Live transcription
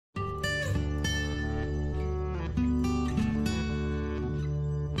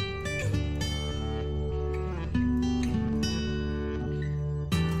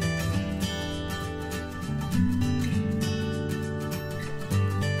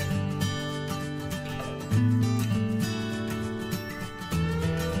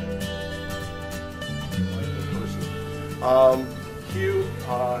Hugh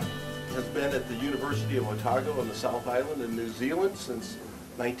has been at the University of Otago on the South Island in New Zealand since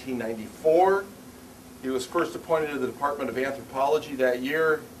 1994. He was first appointed to the Department of Anthropology that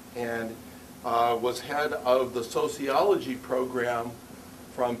year and was head of the sociology program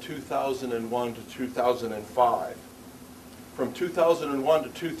from 2001 to 2005. From 2001 to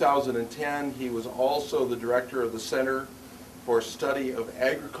 2010, he was also the director of the Center for Study of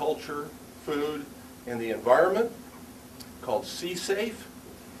Agriculture, Food, and the Environment, called CSAFE,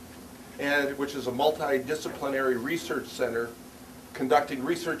 which is a multidisciplinary research center conducting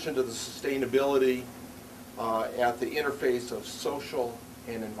research into the sustainability at the interface of social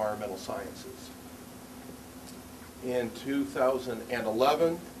and environmental sciences. In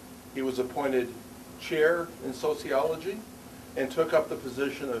 2011, he was appointed chair in sociology and took up the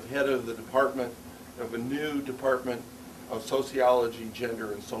position of head of the department of a new Department of Sociology,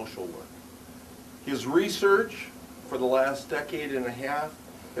 Gender, and Social Work. His research for the last decade and a half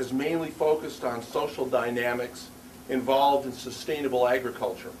has mainly focused on social dynamics involved in sustainable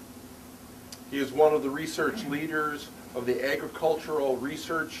agriculture. He is one of the research leaders of the Agricultural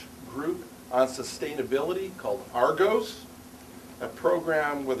Research Group on Sustainability called ARGOS, a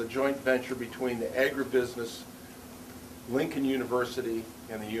program with a joint venture between the agribusiness, Lincoln University,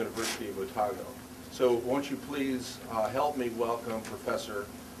 and the University of Otago. So won't you please help me welcome Professor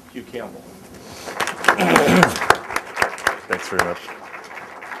Hugh Campbell. Thanks very much.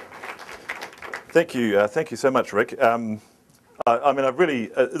 Thank you so much, Rick. I mean, I've really,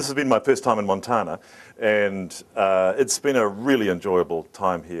 this has been my first time in Montana, and it's been a really enjoyable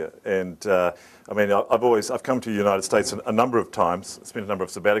time here. And I mean, I've come to the United States a number of times, spent a number of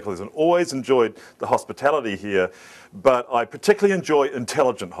sabbaticals, and always enjoyed the hospitality here. But I particularly enjoy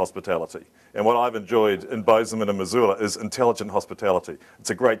intelligent hospitality. And what I've enjoyed in Bozeman and Missoula is intelligent hospitality.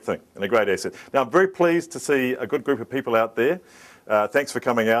 It's a great thing and a great asset. Now, I'm very pleased to see a good group of people out there. Thanks for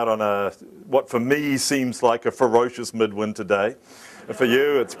coming out on what for me seems like a ferocious midwinter day. And for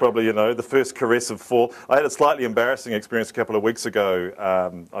you, it's probably, you know, the first caress of fall. I had a slightly embarrassing experience a couple of weeks ago.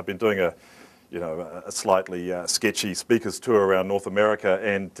 I've been doing a slightly sketchy speakers tour around North America,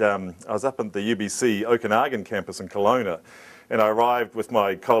 and I was up at the UBC Okanagan campus in Kelowna, and I arrived with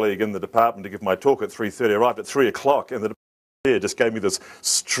my colleague in the department to give my talk at 3:30. I arrived at 3 o'clock, and the department just gave me this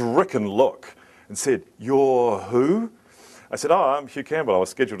stricken look and said, "You're who?" I said, "Oh, I'm Hugh Campbell. I was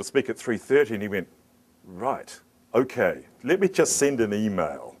scheduled to speak at 3:30, and he went, "Right, okay, let me just send an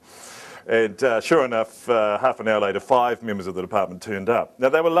email." And sure enough, half an hour later, 5 members of the department turned up. Now,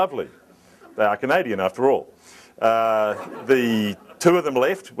 they were lovely. They are Canadian, after all. The 2 of them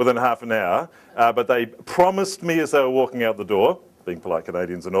left within half an hour, but they promised me as they were walking out the door, being polite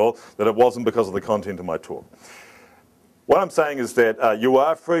Canadians and all, that it wasn't because of the content of my talk. What I'm saying is that you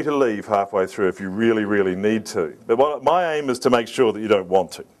are free to leave halfway through if you really, really need to. But my aim is to make sure that you don't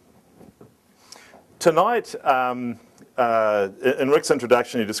want to. Tonight, in Rick's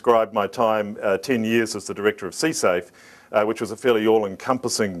introduction, he described my time 10 years as the director of CSAFE, which was a fairly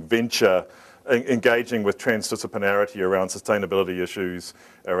all-encompassing venture engaging with transdisciplinarity around sustainability issues,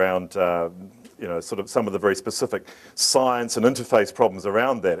 around sort of some of the very specific science and interface problems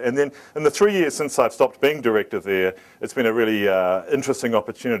around that. And then in the 3 years since I've stopped being director there, it's been a really interesting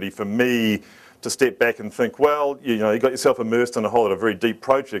opportunity for me to step back and think, well, you got yourself immersed in a whole lot of very deep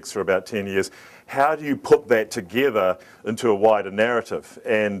projects for about 10 years. How do you put that together into a wider narrative?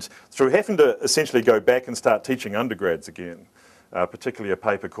 And through having to essentially go back and start teaching undergrads again, particularly a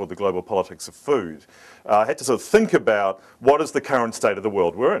paper called The Global Politics of Food, I had to sort of think about what is the current state of the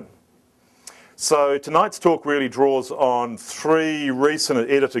world we're in. So tonight's talk really draws on 3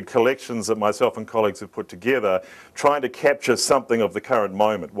 recent edited collections that myself and colleagues have put together, trying to capture something of the current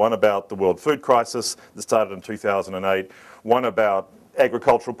moment. One about the world food crisis that started in 2008, one about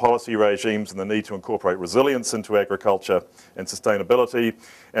agricultural policy regimes and the need to incorporate resilience into agriculture and sustainability,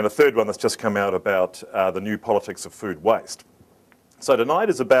 and a third one that's just come out about the new politics of food waste. So tonight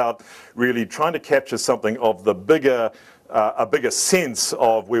is about really trying to capture something of the a bigger sense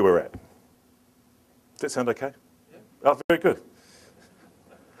of where we're at. Does that sound okay? Yeah. Oh, very good.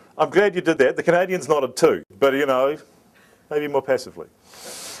 I'm glad you did that. The Canadians nodded too, but maybe more passively.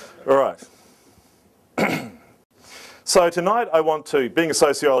 All right. So tonight I want to, being a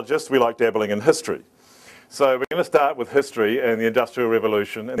sociologist, we like dabbling in history. So we're going to start with history and the Industrial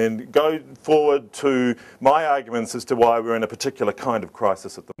Revolution and then go forward to my arguments as to why we're in a particular kind of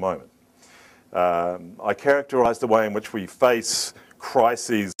crisis at the moment. I characterise the way in which we face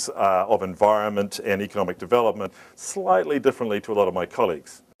crises of environment and economic development slightly differently to a lot of my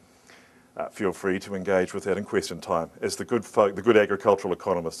colleagues. Feel free to engage with that in question time, as the good agricultural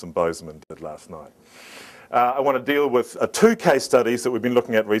economists in Bozeman did last night. I want to deal with two case studies that we've been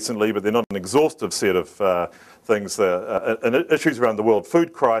looking at recently, but they're not an exhaustive set of things. Issues around the world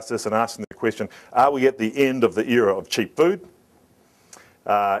food crisis and asking the question, are we at the end of the era of cheap food?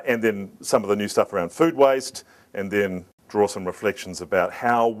 And then some of the new stuff around food waste, and then draw some reflections about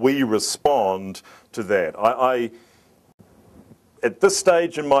how we respond to that. At this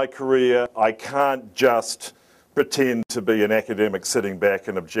stage in my career, I can't just pretend to be an academic sitting back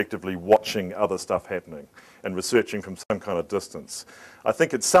and objectively watching other stuff happening and researching from some kind of distance. I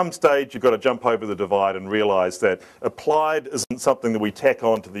think at some stage you've got to jump over the divide and realise that applied isn't something that we tack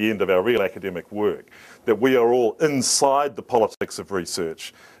on to the end of our real academic work, that we are all inside the politics of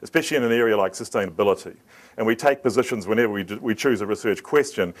research, especially in an area like sustainability. And we take positions whenever we choose a research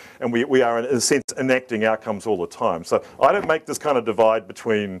question, and we are in a sense enacting outcomes all the time. So I don't make this kind of divide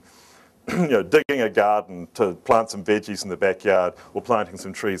between digging a garden to plant some veggies in the backyard or planting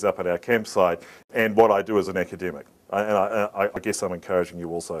some trees up at our campsite and what I do as an academic. I guess I'm encouraging you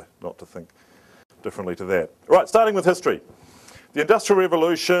also not to think differently to that. Right, starting with history. The Industrial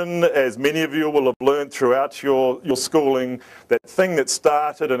Revolution, as many of you will have learned throughout your schooling, that thing that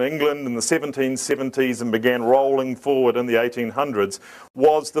started in England in the 1770s and began rolling forward in the 1800s,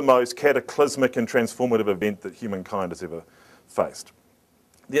 was the most cataclysmic and transformative event that humankind has ever faced.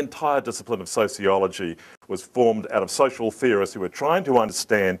 The entire discipline of sociology was formed out of social theorists who were trying to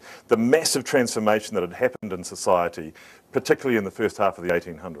understand the massive transformation that had happened in society, particularly in the first half of the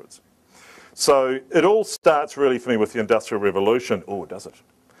 1800s. So it all starts really for me with the Industrial Revolution. Oh, does it?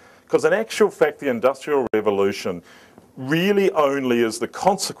 Because in actual fact, the Industrial Revolution really only is the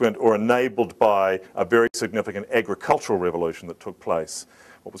consequent or enabled by a very significant agricultural revolution that took place,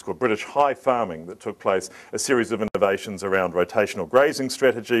 what was called British high farming that took place, a series of innovations around rotational grazing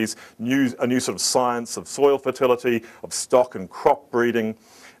strategies, a new sort of science of soil fertility, of stock and crop breeding,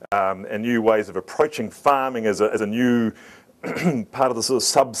 and new ways of approaching farming as a new part of the sort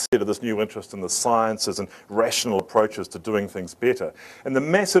of subset of this new interest in the sciences and rational approaches to doing things better. And the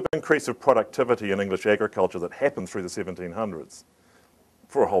massive increase of productivity in English agriculture that happened through the 1700s,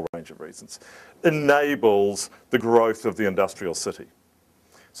 for a whole range of reasons, enables the growth of the industrial city.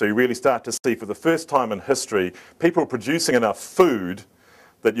 So you really start to see, for the first time in history, people producing enough food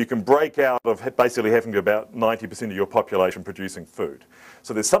that you can break out of basically having about 90% of your population producing food.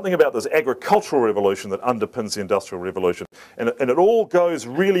 So there's something about this agricultural revolution that underpins the Industrial Revolution. And it all goes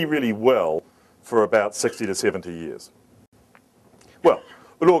really, really well for about 60 to 70 years. Well,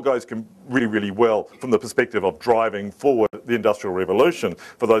 it all goes really, really well from the perspective of driving forward the Industrial Revolution.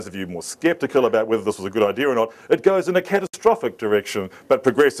 For those of you more sceptical about whether this was a good idea or not, it goes in a catastrophic direction, but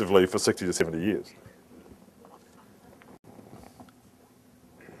progressively for 60 to 70 years.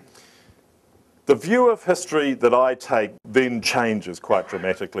 The view of history that I take then changes quite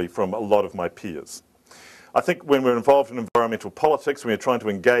dramatically from a lot of my peers. I think when we're involved in environmental politics, when we're trying to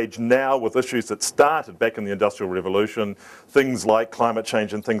engage now with issues that started back in the Industrial Revolution, things like climate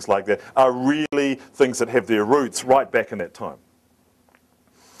change and things like that, are really things that have their roots right back in that time.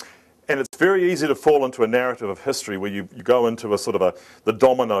 And it's very easy to fall into a narrative of history where you go into a sort of the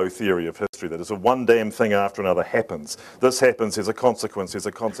domino theory of history, that is a one damn thing after another happens. This happens, there's a consequence, there's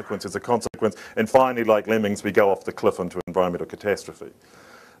a consequence, there's a consequence, and finally, like lemmings, we go off the cliff into environmental catastrophe.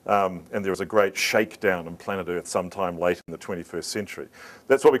 And there was a great shakedown on planet Earth sometime late in the 21st century.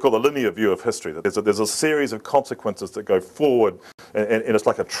 That's what we call the linear view of history, that there's a series of consequences that go forward, and it's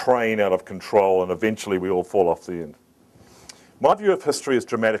like a train out of control, and eventually we all fall off the end. My view of history is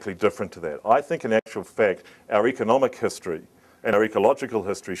dramatically different to that. I think in actual fact, our economic history and our ecological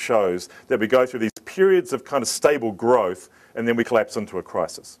history shows that we go through these periods of kind of stable growth and then we collapse into a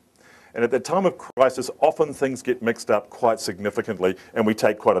crisis. And at that time of crisis, often things get mixed up quite significantly and we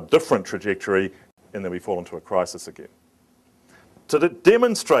take quite a different trajectory and then we fall into a crisis again. To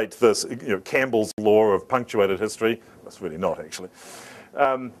demonstrate this, Campbell's law of punctuated history, that's really not actually,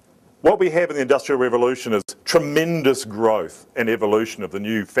 what we have in the Industrial Revolution is tremendous growth and evolution of the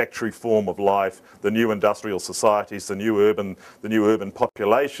new factory form of life, the new industrial societies, the new urban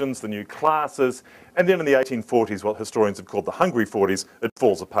populations, the new classes, and then in the 1840s, what historians have called the Hungry 40s, it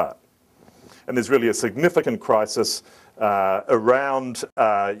falls apart. And there's really a significant crisis around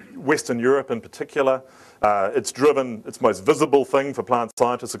Western Europe in particular. Its most visible thing for plant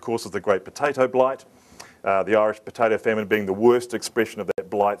scientists, of course, is the Great Potato Blight. The Irish potato famine being the worst expression of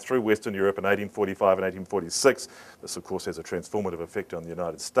that blight through Western Europe in 1845 and 1846. This, of course, has a transformative effect on the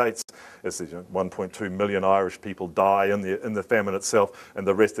United States, as 1.2 million Irish people die in the famine itself, and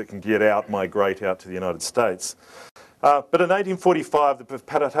the rest that can get out migrate out to the United States. But in 1845, the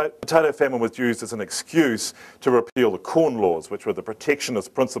potato famine was used as an excuse to repeal the Corn Laws, which were the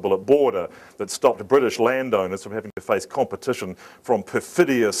protectionist principle at border that stopped British landowners from having to face competition from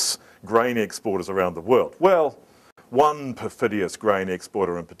perfidious grain exporters around the world. Well, one perfidious grain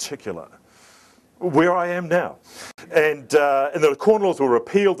exporter in particular, where I am now. And the Corn Laws were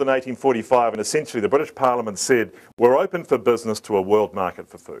repealed in 1845, and essentially the British Parliament said, we're open for business to a world market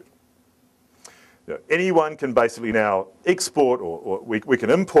for food. You know, anyone can basically now export, or we can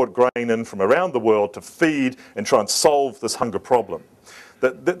import grain in from around the world to feed and try and solve this hunger problem.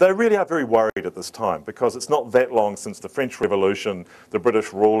 They really are very worried at this time, because it's not that long since the French Revolution, the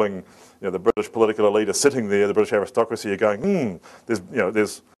British ruling, the British political elite are sitting there, the British aristocracy are going,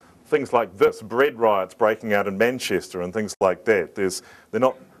 there's things like this, bread riots breaking out in Manchester and things like that.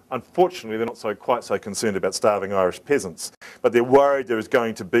 Unfortunately, they're not quite so concerned about starving Irish peasants, but they're worried there is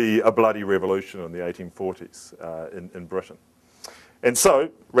going to be a bloody revolution in the 1840s in Britain. And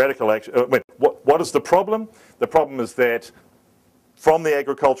so, radical action. What is the problem? The problem is that from the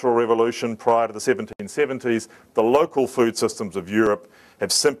agricultural revolution prior to the 1770s, the local food systems of Europe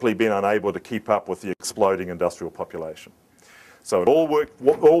have simply been unable to keep up with the exploding industrial population. So it all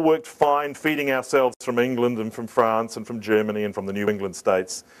worked fine, feeding ourselves from England and from France and from Germany and from the New England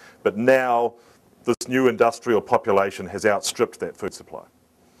states. But now this new industrial population has outstripped that food supply.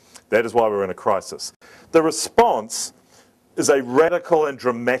 That is why we're in a crisis. The response is a radical and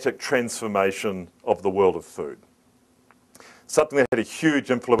dramatic transformation of the world of food. Something that had a huge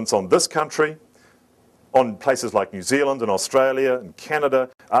influence on this country, on places like New Zealand and Australia and Canada,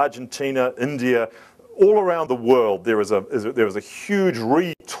 Argentina, India. All around the world, there is a huge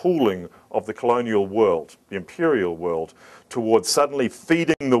retooling of the colonial world, the imperial world, towards suddenly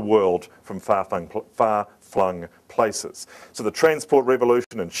feeding the world from far-flung places. So the transport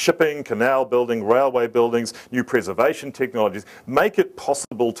revolution and shipping, canal building, railway buildings, new preservation technologies make it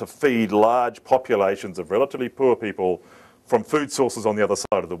possible to feed large populations of relatively poor people from food sources on the other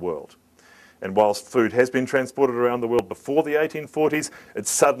side of the world. And whilst food has been transported around the world before the 1840s, it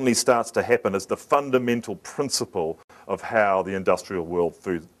suddenly starts to happen as the fundamental principle of how the industrial world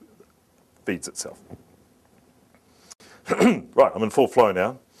feeds itself. Right, I'm in full flow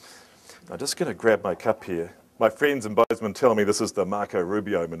now. I'm just going to grab my cup here. My friends in Bozeman tell me this is the Marco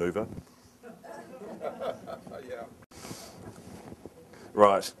Rubio manoeuvre. Yeah.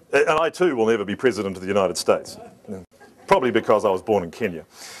 Right, and I too will never be president of the United States. Probably because I was born in Kenya.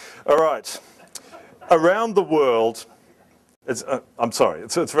 All right. Around the world, I'm sorry,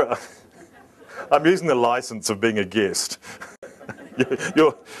 I'm using the license of being a guest.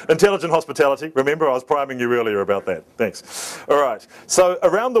 Your intelligent hospitality, remember I was priming you earlier about that, thanks. All right, so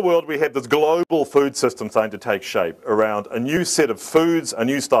around the world we have this global food system starting to take shape around a new set of foods, a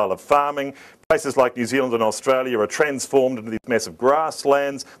new style of farming. Places like New Zealand and Australia are transformed into these massive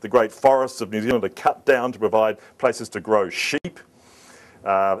grasslands. The great forests of New Zealand are cut down to provide places to grow sheep.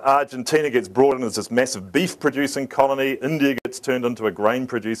 Argentina gets brought in as this massive beef-producing colony. India gets turned into a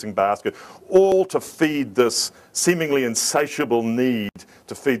grain-producing basket, all to feed this seemingly insatiable need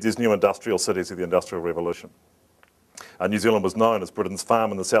to feed these new industrial cities of the Industrial Revolution. New Zealand was known as Britain's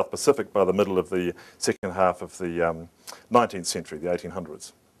farm in the South Pacific by the middle of the second half of the 19th century, the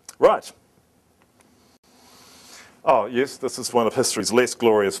 1800s. Right. Oh, yes, this is one of history's less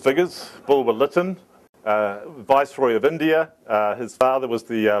glorious figures, Bulwer Lytton. Viceroy of India. His father was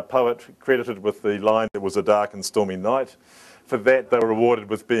the poet credited with the line, "It was a dark and stormy night." For that, they were rewarded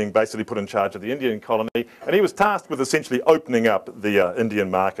with being basically put in charge of the Indian colony, and he was tasked with essentially opening up the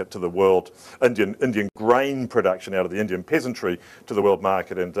Indian market to the world, Indian grain production out of the Indian peasantry to the world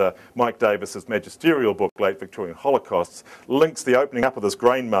market. And Mike Davis's magisterial book, Late Victorian Holocausts, links the opening up of this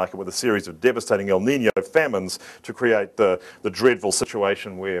grain market with a series of devastating El Nino famines to create the dreadful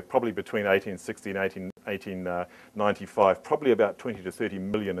situation where probably between 1860 and 1895, probably about 20 to 30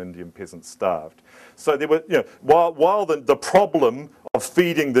 million Indian peasants starved. So there were, while the problem of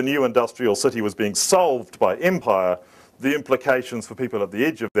feeding the new industrial city was being solved by empire, the implications for people at the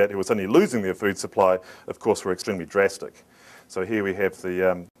edge of that who were suddenly losing their food supply, of course, were extremely drastic. So here we have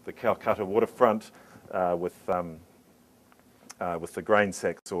the Calcutta waterfront with the grain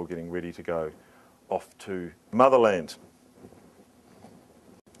sacks all getting ready to go off to motherland.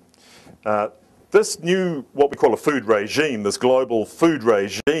 This new, what we call a food regime, this global food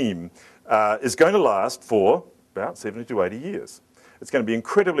regime, is going to last for about 70 to 80 years. It's going to be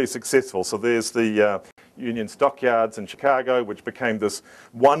incredibly successful. So there's the Union Stockyards in Chicago, which became this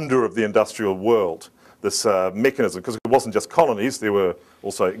wonder of the industrial world, this mechanism, because it wasn't just colonies, there were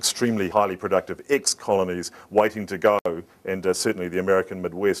also extremely highly productive ex-colonies waiting to go, and certainly the American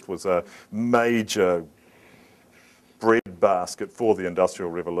Midwest was a major breadbasket for the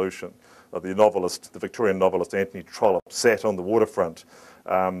Industrial Revolution. The Victorian novelist Anthony Trollope sat on the waterfront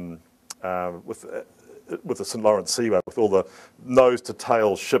with the St Lawrence Seaway, with all the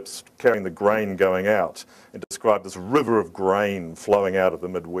nose-to-tail ships carrying the grain going out, and described this river of grain flowing out of the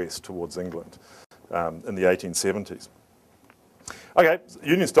Midwest towards England in the 1870s. Okay,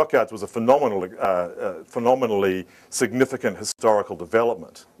 Union Stockyards was a phenomenally significant historical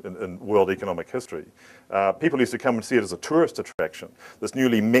development in world economic history. People used to come and see it as a tourist attraction, this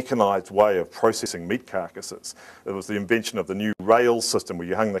newly mechanised way of processing meat carcasses. It was the invention of the new rail system where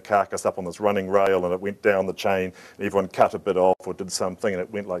you hung the carcass up on this running rail and it went down the chain and everyone cut a bit off or did something and it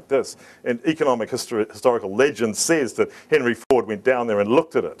went like this. And economic historical legend says that Henry Ford went down there and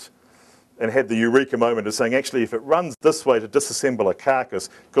looked at it and had the eureka moment of saying, actually, if it runs this way to disassemble a carcass,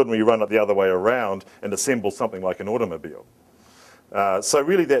 couldn't we run it the other way around and assemble something like an automobile? So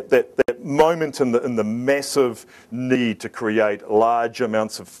really that moment in the massive need to create large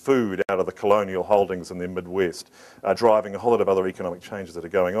amounts of food out of the colonial holdings in the Midwest, driving a whole lot of other economic changes that are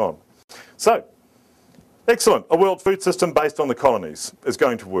going on. So, excellent. A world food system based on the colonies is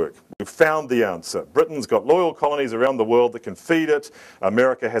going to work. We've found the answer. Britain's got loyal colonies around the world that can feed it.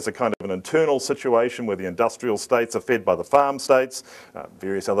 America has a kind of an internal situation where the industrial states are fed by the farm states.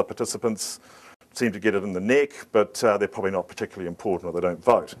 Various other participants seem to get it in the neck, but they're probably not particularly important or they don't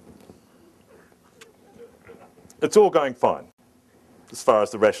vote. It's all going fine as far as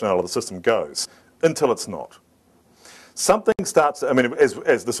the rationale of the system goes, until it's not. Something starts, I mean, as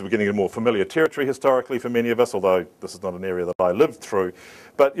this is getting into more familiar territory historically for many of us, although this is not an area that I lived through,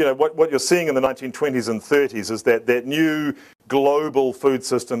 but you know, what you're seeing in the 1920s and 30s is that new global food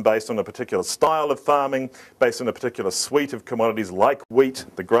system based on a particular style of farming, based on a particular suite of commodities like wheat,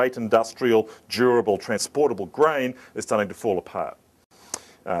 the great industrial, durable, transportable grain, is starting to fall apart.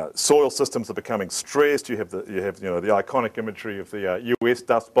 Soil systems are becoming stressed. You have the iconic imagery of the US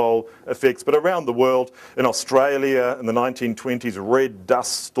Dust Bowl effects, but around the world, in Australia in the 1920s, red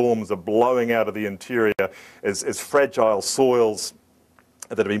dust storms are blowing out of the interior as fragile soils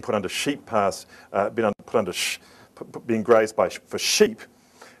that have been put under sheep being grazed for sheep.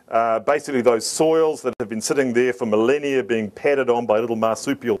 Basically those soils that have been sitting there for millennia being padded on by little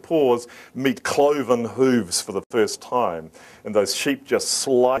marsupial paws meet cloven hooves for the first time. And those sheep just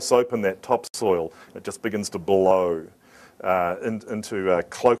slice open that topsoil. It just begins to blow into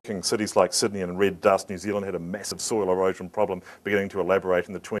cloaking cities like Sydney and red dust. New Zealand had a massive soil erosion problem beginning to elaborate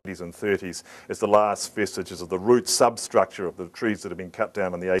in the 20s and 30s as the last vestiges of the root substructure of the trees that had been cut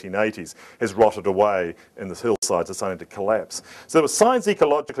down in the 1880s has rotted away and the hillsides are starting to collapse. So there were signs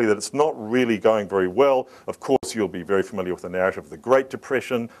ecologically that it's not really going very well. Of course, you'll be very familiar with the narrative of the Great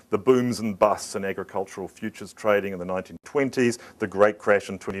Depression, the booms and busts in agricultural futures trading in the 1920s, the Great Crash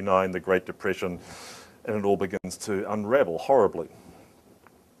in 29, the Great Depression, and it all begins to unravel horribly.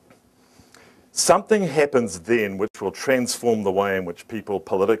 Something happens then which will transform the way in which people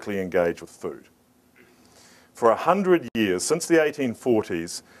politically engage with food. For 100 years, since the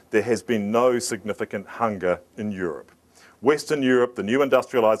 1840s, there has been no significant hunger in Europe. Western Europe, the new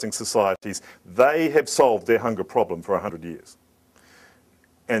industrialising societies, they have solved their hunger problem for 100 years.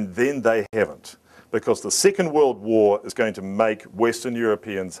 And then they haven't, because the Second World War is going to make Western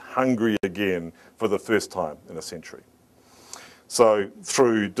Europeans hungry again for the first time in a century. So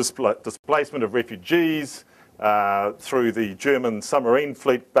through displacement of refugees, through the German submarine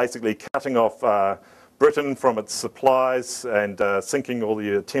fleet basically cutting off Britain from its supplies and sinking all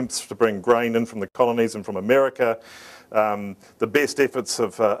the attempts to bring grain in from the colonies and from America, the best efforts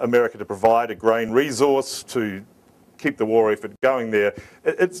of America to provide a grain resource to keep the war effort going there.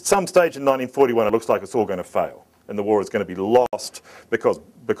 At some stage in 1941, it looks like it's all going to fail and the war is going to be lost because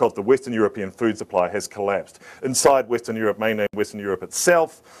the Western European food supply has collapsed. Inside Western Europe, mainland Western Europe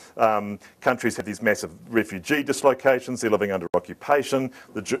itself, countries have these massive refugee dislocations. They're living under occupation.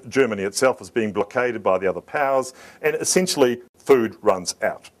 Germany itself is being blockaded by the other powers, and essentially food runs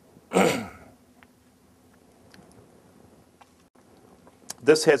out.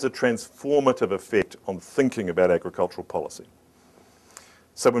 This has a transformative effect on thinking about agricultural policy.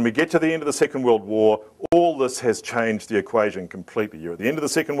 So when we get to the end of the Second World War, all this has changed the equation completely. You're at the end of the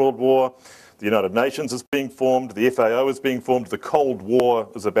Second World War, the United Nations is being formed, the FAO is being formed, the Cold War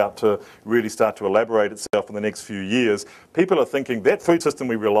is about to really start to elaborate itself in the next few years. People are thinking that food system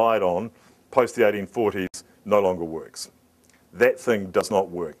we relied on post the 1840s no longer works. That thing does not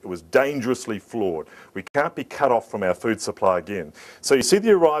work. It was dangerously flawed. We can't be cut off from our food supply again. So you see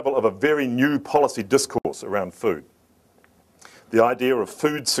the arrival of a very new policy discourse around food. The idea of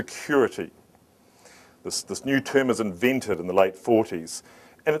food security. This new term is invented in the late 40s.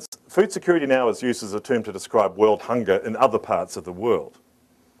 And food security now is used as a term to describe world hunger in other parts of the world.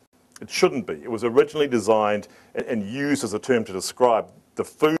 It shouldn't be. It was originally designed and used as a term to describe the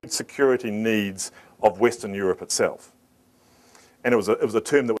food security needs of Western Europe itself. And it was a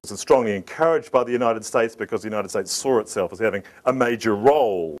term that was strongly encouraged by the United States because the United States saw itself as having a major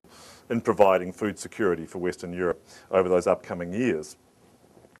role in providing food security for Western Europe over those upcoming years.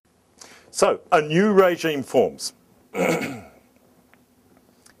 So, a new regime forms.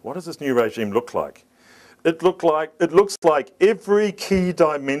 What does this new regime look like? It looks like every key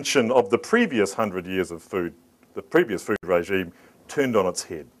dimension of the previous 100 years of food, the previous food regime, turned on its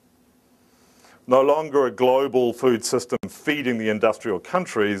head. No longer a global food system feeding the industrial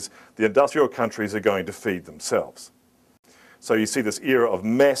countries are going to feed themselves. So you see this era of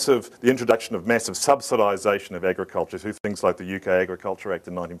the introduction of massive subsidisation of agriculture through things like the UK Agriculture Act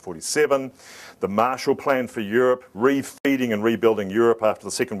in 1947, the Marshall Plan for Europe, refeeding and rebuilding Europe after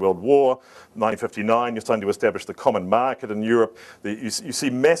the Second World War. 1959, you're starting to establish the common market in Europe. You see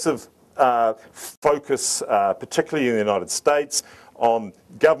massive focus, particularly in the United States, on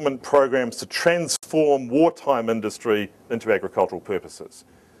government programs to transform wartime industry into agricultural purposes.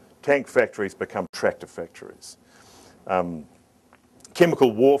 Tank factories become tractor factories.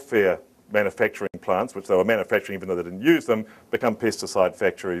 Chemical warfare manufacturing plants, which they were manufacturing even though they didn't use them, become pesticide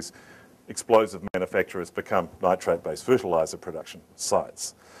factories. Explosive manufacturers become nitrate-based fertilizer production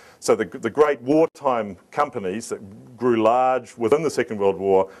sites. So the great wartime companies that grew large within the Second World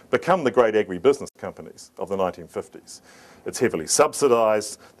War become the great agribusiness companies of the 1950s. It's heavily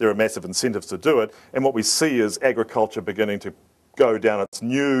subsidised, there are massive incentives to do it, and what we see is agriculture beginning to go down its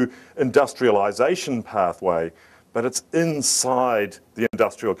new industrialisation pathway, but it's inside the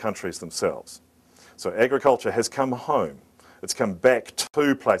industrial countries themselves. So agriculture has come home. It's come back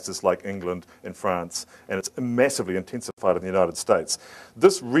to places like England and France, and it's massively intensified in the United States.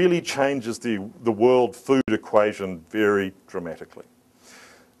 This really changes the world food equation very dramatically.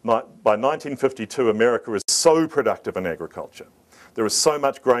 By 1952, America is so productive in agriculture. There is so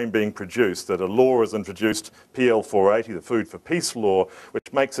much grain being produced that a law is introduced, PL 480, the Food for Peace law,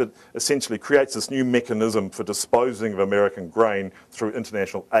 which makes it essentially creates this new mechanism for disposing of American grain through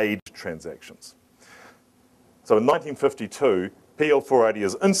international aid transactions. So in 1952, PL 480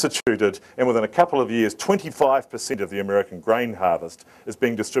 is instituted, and within a couple of years, 25% of the American grain harvest is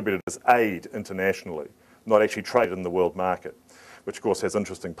being distributed as aid internationally, not actually traded in the world market, which of course has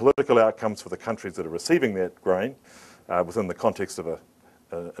interesting political outcomes for the countries that are receiving that grain within the context of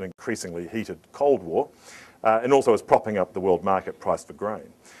an increasingly heated Cold War, and also is propping up the world market price for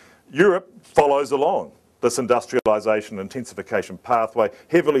grain. Europe follows along this industrialisation and intensification pathway,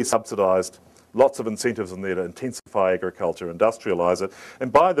 heavily subsidised, lots of incentives in there to intensify agriculture, industrialise it,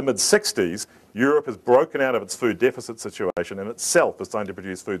 and by the mid-60s, Europe has broken out of its food deficit situation and itself is starting to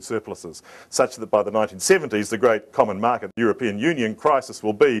produce food surpluses, such that by the 1970s, the great common market, the European Union crisis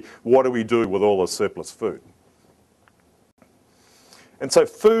will be, what do we do with all this surplus food? And so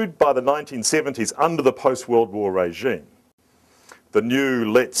food by the 1970s under the post-World War regime, the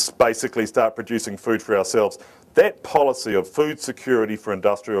new let's basically start producing food for ourselves, that policy of food security for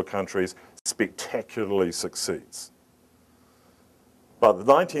industrial countries spectacularly succeeds. By the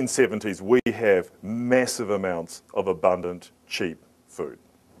 1970s, we have massive amounts of abundant, cheap food.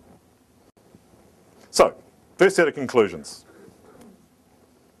 So, first set of conclusions.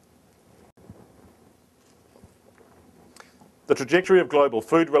 The trajectory of global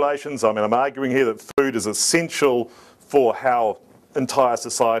food relations, I'm arguing here that food is essential for how entire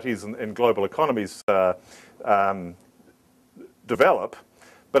societies and global economies develop,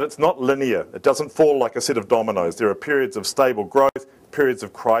 but it's not linear. It doesn't fall like a set of dominoes. There are periods of stable growth, periods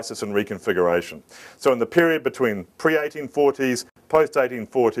of crisis and reconfiguration. So in the period between pre-1840s,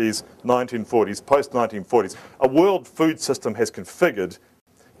 post-1840s, 1940s, post-1940s, a world food system has configured,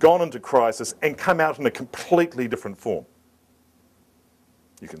 gone into crisis, and come out in a completely different form.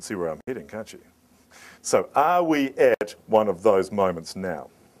 You can see where I'm heading, can't you? So are we at one of those moments now?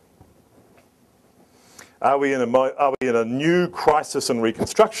 Are we in a new crisis and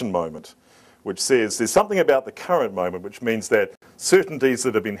reconstruction moment, which says there's something about the current moment which means that certainties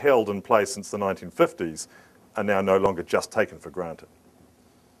that have been held in place since the 1950s are now no longer just taken for granted?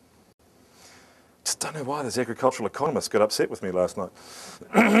 Just don't know why those agricultural economists got upset with me last night.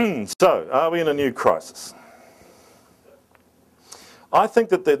 So, are we in a new crisis? I think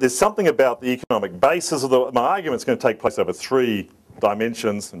that there's something about the economic basis of my argument's going to take place over 3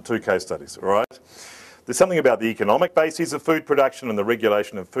 dimensions and 2 case studies, all right? There's something about the economic bases of food production and the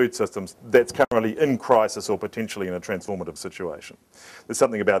regulation of food systems that's currently in crisis or potentially in a transformative situation. There's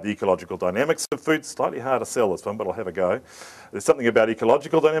something about the ecological dynamics of food, slightly hard to sell this one, but I'll have a go. There's something about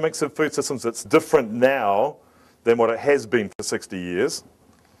ecological dynamics of food systems that's different now than what it has been for 60 years.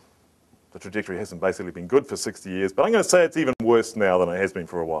 The trajectory hasn't basically been good for 60 years, but I'm going to say it's even worse now than it has been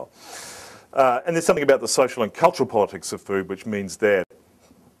for a while. And there's something about the social and cultural politics of food, which means that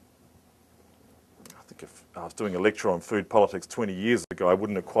I think if I was doing a lecture on food politics 20 years ago, I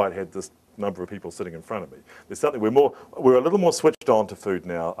wouldn't have quite had this number of people sitting in front of me. There's something, we're a little more switched on to food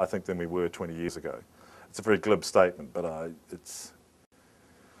now, I think, than we were 20 years ago. It's a very glib statement, but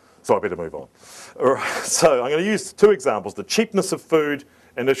so I better move on. All right, so I'm going to use two examples, the cheapness of food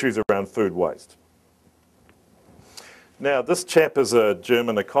and issues around food waste. Now, this chap is a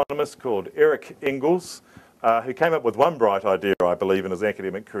German economist called Erich Engels, who came up with one bright idea, I believe, in his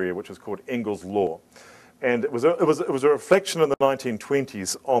academic career, which was called Engels' law. And it was a reflection in the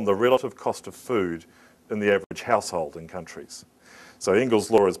 1920s on the relative cost of food in the average household in countries. So Engels'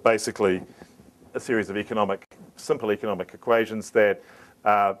 law is basically a series of simple economic equations that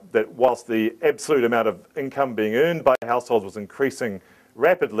whilst the absolute amount of income being earned by households was increasing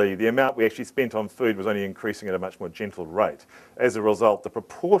rapidly, the amount we actually spent on food was only increasing at a much more gentle rate. As a result, the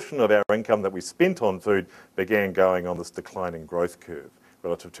proportion of our income that we spent on food began going on this declining growth curve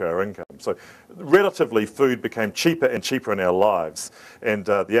relative to our income. So relatively, food became cheaper and cheaper in our lives. And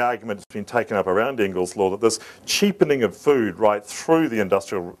the argument has been taken up around Engels' law that this cheapening of food right through the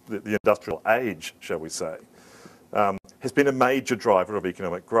industrial age, shall we say, has been a major driver of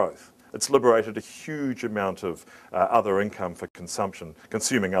economic growth. It's liberated a huge amount of other income for consumption,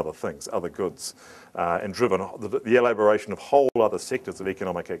 consuming other things, other goods, and driven the elaboration of whole other sectors of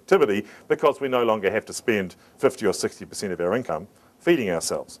economic activity because we no longer have to spend 50 or 60% of our income feeding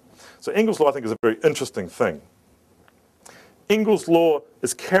ourselves. So Engels' law, I think, is a very interesting thing. Engels' law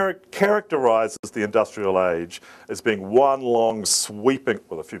characterises the industrial age as being one long sweeping,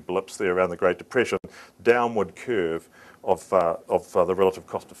 with a few blips there around the Great Depression, downward curve of the relative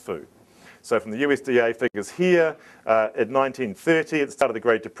cost of food. So from the USDA figures here, at 1930, at the start of the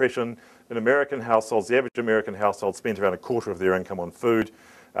Great Depression, in American households, the average American household spent around a quarter of their income on food.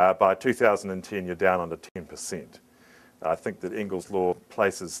 By 2010, you're down under 10%. I think that Engels' law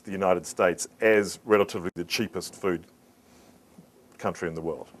places the United States as relatively the cheapest food country in the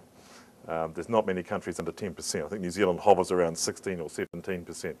world. There's not many countries under 10%. I think New Zealand hovers around 16 or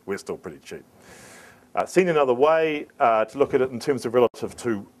 17%. We're still pretty cheap. Seen another way to look at it in terms of relative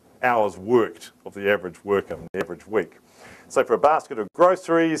to hours worked of the average worker in the average week. So for a basket of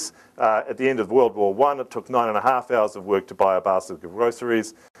groceries, at the end of World War I, it took 9.5 hours of work to buy a basket of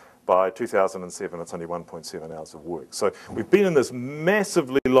groceries. By 2007, it's only 1.7 hours of work. So we've been in this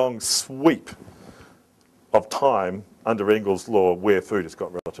massively long sweep of time under Engels' law where food has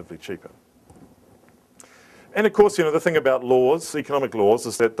got relatively cheaper. And of course, you know, the thing about laws, economic laws,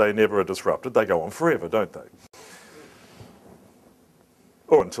 is that they never are disrupted. They go on forever, don't they?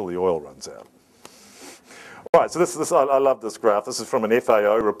 Or until the oil runs out. All right, so I love this graph. This is from an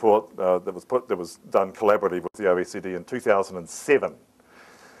FAO report that was done collaboratively with the OECD in 2007.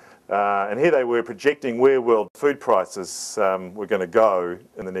 And here they were projecting where world food prices were going to go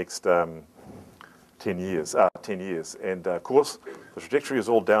in the next 10 years. And of course, the trajectory is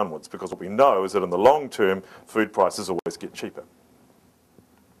all downwards because what we know is that in the long term, food prices always get cheaper.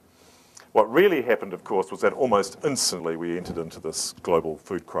 What really happened, of course, was that almost instantly we entered into this global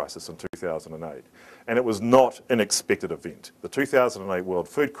food crisis in 2008. And it was not an expected event. The 2008 world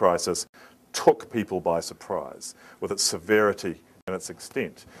food crisis took people by surprise with its severity and its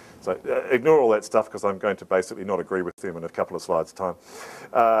extent. So ignore all that stuff because I'm going to basically not agree with them in a couple of slides' time.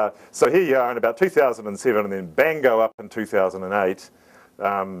 So here you are in about 2007 and then bang go up in 2008.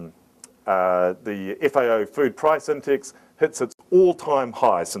 The FAO Food Price Index hits its all-time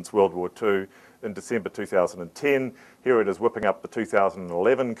high since World War II in December 2010. Here it is whipping up the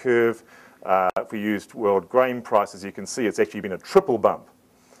 2011 curve. If we used world grain prices, you can see it's actually been a triple bump.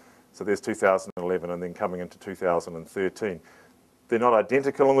 So there's 2011 and then coming into 2013. They're not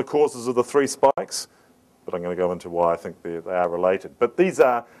identical in the causes of the three spikes, but I'm going to go into why I think they are related. But these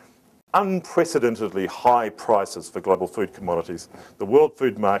are unprecedentedly high prices for global food commodities. The world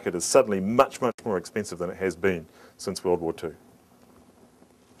food market is suddenly much, much more expensive than it has been since World War II.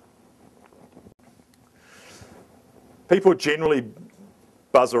 People generally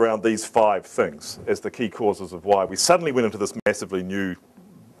buzz around these 5 things as the key causes of why we suddenly went into this massively new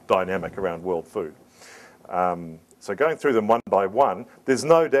dynamic around world food. So going through them one by one, there's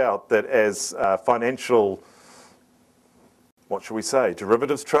no doubt that as financial, what shall we say,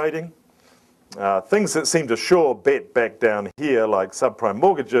 derivatives trading, Things that seemed a sure bet back down here, like subprime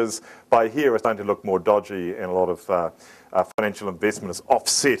mortgages, by here are starting to look more dodgy, and a lot of financial investment is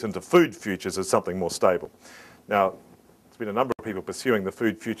offset into food futures as something more stable. Now, there's been a number of people pursuing the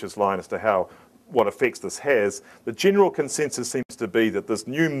food futures line as to what effects this has. The general consensus seems to be that this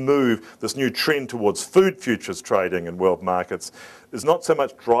new move, this new trend towards food futures trading in world markets is not so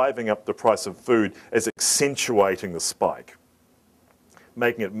much driving up the price of food as accentuating the spike,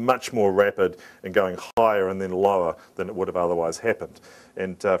 making it much more rapid and going higher and then lower than it would have otherwise happened.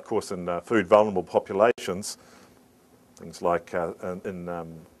 And of course in food vulnerable populations, things like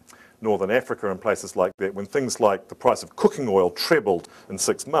in Northern Africa and places like that, when things like the price of cooking oil trebled in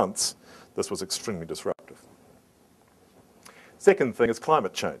 6 months, this was extremely disruptive. Second thing is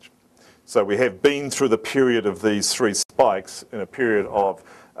climate change. So we have been through the period of these 3 spikes in a period of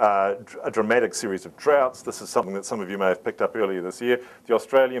a dramatic series of droughts. This is something that some of you may have picked up earlier this year. The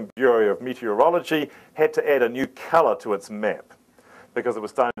Australian Bureau of Meteorology had to add a new colour to its map because it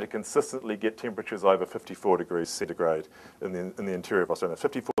was starting to consistently get temperatures over 54 degrees centigrade in the interior of Australia.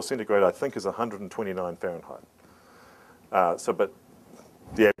 54 centigrade, I think, is 129 Fahrenheit. But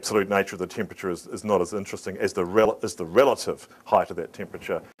the absolute nature of the temperature is not as interesting as the relative height of that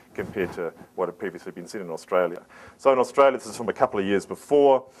temperature compared to what had previously been seen in Australia. So in Australia, this is from a couple of years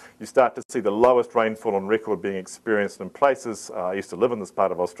before, you start to see the lowest rainfall on record being experienced in places. I used to live in this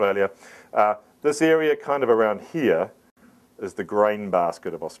part of Australia. This area kind of around here is the grain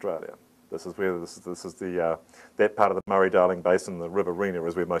basket of Australia. This is where that part of the Murray-Darling Basin, the Riverina,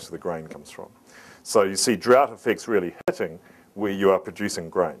 is where most of the grain comes from. So you see drought effects really hitting where you are producing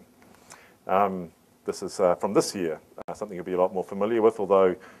grain. This is from this year, something you'll be a lot more familiar with,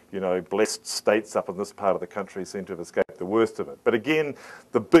 although, you know, blessed states up in this part of the country seem to have escaped the worst of it. But again,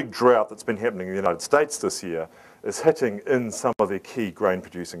 the big drought that's been happening in the United States this year is hitting in some of the key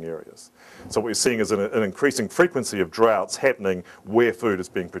grain-producing areas. So what we're seeing is an increasing frequency of droughts happening where food is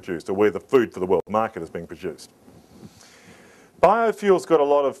being produced, or where the food for the world market is being produced. Biofuels got a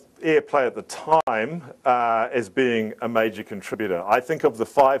lot of airplay at the time as being a major contributor. I think of the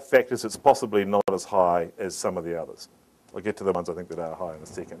 5 factors, it's possibly not as high as some of the others. I'll get to the ones I think that are high in a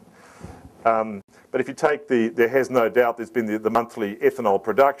second. But if you take there has no doubt there's been the monthly ethanol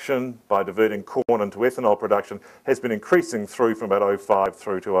production by diverting corn into ethanol production has been increasing through from about 05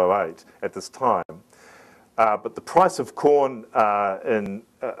 through to 08 at this time. But the price of corn on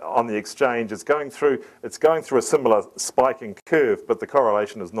the exchange is going through a similar spiking curve, but the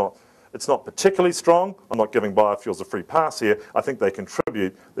correlation is not, it's not particularly strong. I'm not giving biofuels a free pass here. I think they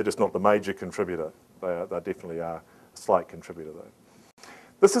contribute, they're just not the major contributor. They definitely are a slight contributor though.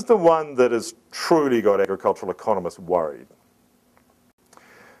 This is the one that has truly got agricultural economists worried.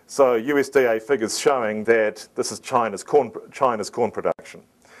 So USDA figures showing that this is China's corn production.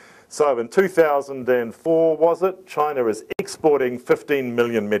 So in 2004, was it? China is exporting 15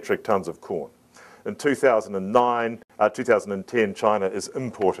 million metric tonnes of corn. In 2010, China is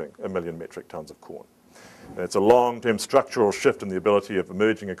importing 1 million metric tonnes of corn. And it's a long-term structural shift in the ability of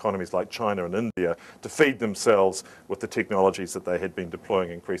emerging economies like China and India to feed themselves with the technologies that they had been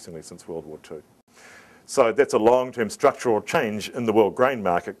deploying increasingly since World War II. So that's a long-term structural change in the world grain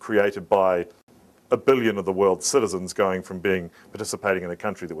market created by 1 billion of the world's citizens going from participating in a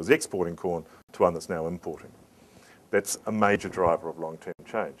country that was exporting corn to one that's now importing. That's a major driver of long-term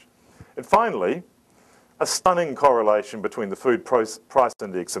change. And finally, a stunning correlation between the food price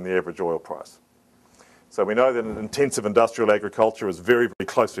index and the average oil price. So we know that intensive industrial agriculture is very, very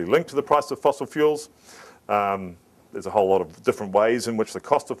closely linked to the price of fossil fuels. There's a whole lot of different ways in which the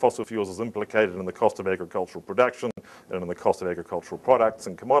cost of fossil fuels is implicated in the cost of agricultural production and in the cost of agricultural products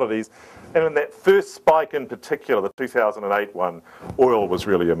and commodities. And in that first spike in particular, the 2008 one, oil was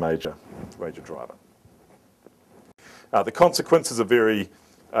really a major driver. The consequences are very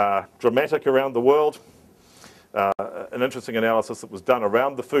dramatic around the world. An interesting analysis that was done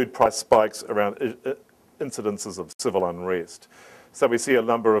around the food price spikes around incidences of civil unrest. So we see a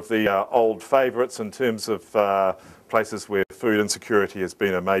number of the old favourites in terms of places where food insecurity has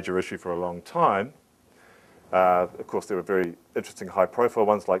been a major issue for a long time. Of course, there were very interesting high-profile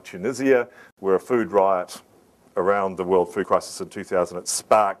ones like Tunisia, where a food riot around the world food crisis in 2000, it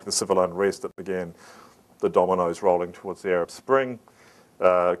sparked the civil unrest that began the dominoes rolling towards the Arab Spring.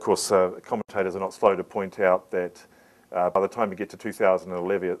 Of course, commentators are not slow to point out that by the time you get to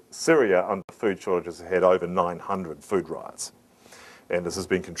 2011, Syria, under food shortages, had over 900 food riots. And this has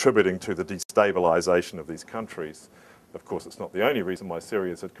been contributing to the destabilisation of these countries. Of course, it's not the only reason why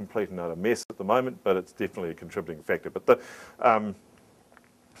Syria is a complete and utter mess at the moment, but it's definitely a contributing factor. But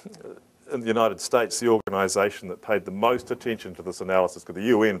in the United States, the organisation that paid the most attention to this analysis, because the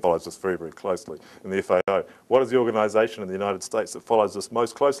UN follows this very, very closely, and the FAO. What is the organisation in the United States that follows this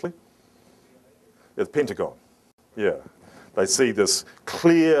most closely? It's the Pentagon. Yeah. They see this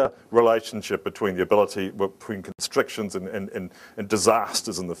clear relationship between the ability, between constrictions and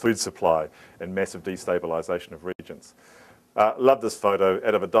disasters in the food supply and massive destabilisation of regions. Love this photo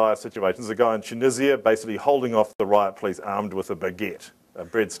out of a dire situation. There's a guy in Tunisia basically holding off the riot police armed with a baguette, a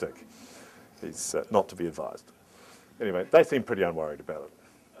breadstick. He's not to be advised. Anyway, they seem pretty unworried about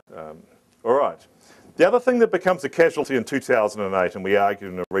it. All right. The other thing that becomes a casualty in 2008, and we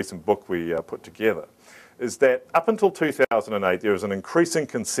argued in a recent book we put together, is that up until 2008 there is an increasing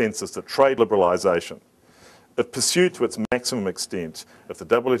consensus that trade liberalisation, if pursued to its maximum extent, if the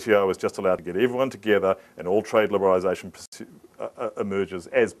WTO is just allowed to get everyone together and all trade liberalisation emerges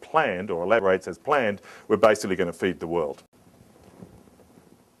as planned or elaborates as planned, we're basically going to feed the world.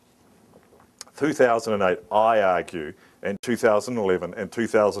 2008, I argue, and 2011 and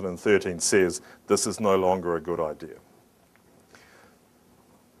 2013 says this is no longer a good idea.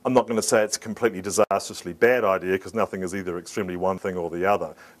 I'm not going to say it's a completely disastrously bad idea because nothing is either extremely one thing or the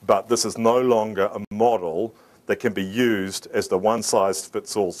other, but this is no longer a model that can be used as the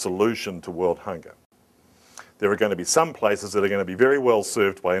one-size-fits-all solution to world hunger. There are going to be some places that are going to be very well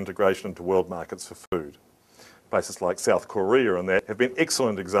served by integration into world markets for food. Places like South Korea and that have been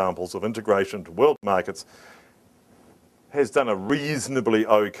excellent examples of integration into world markets, has done a reasonably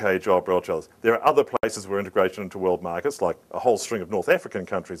okay job relatively. There are other places where integration into world markets, like a whole string of North African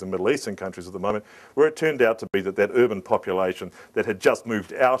countries and Middle Eastern countries at the moment, where it turned out to be that urban population that had just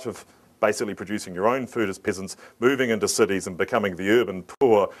moved out of basically producing your own food as peasants, moving into cities and becoming the urban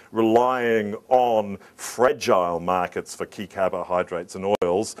poor, relying on fragile markets for key carbohydrates and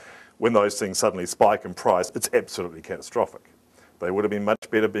oils. When those things suddenly spike in price, it's absolutely catastrophic. They would have been much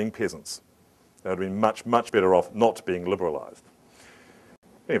better being peasants. They would have been much, much better off not being liberalised.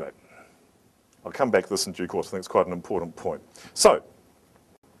 Anyway, I'll come back to this in due course. I think it's quite an important point. So,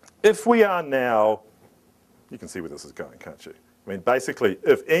 if we are now, you can see where this is going, can't you? I mean, basically,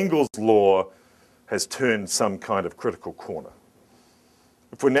 if Engels' law has turned some kind of critical corner,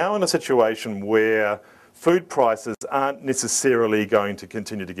 if we're now in a situation where food prices aren't necessarily going to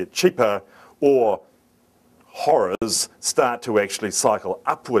continue to get cheaper, or horrors start to actually cycle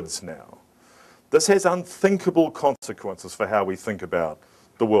upwards now, this has unthinkable consequences for how we think about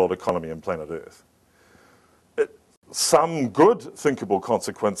the world economy and planet Earth. Some good thinkable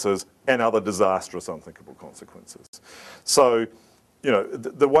consequences and other disastrous unthinkable consequences. So, you know,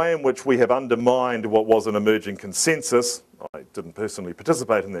 the way in which we have undermined what was an emerging consensus, I didn't personally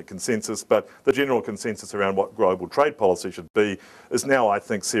participate in that consensus, but the general consensus around what global trade policy should be is now, I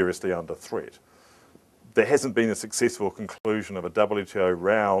think, seriously under threat. There hasn't been a successful conclusion of a WTO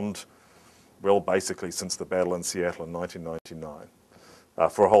round, well, basically since the battle in Seattle in 1999.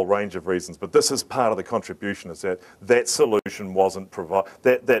 For a whole range of reasons, but this is part of the contribution, is that solution wasn't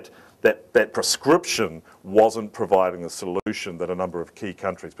that prescription wasn't providing the solution that a number of key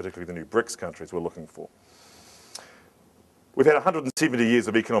countries, particularly the new BRICS countries, were looking for. We've had 170 years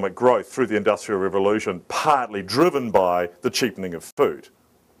of economic growth through the Industrial Revolution, partly driven by the cheapening of food.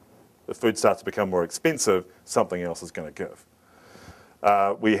 If food starts to become more expensive, something else is going to give.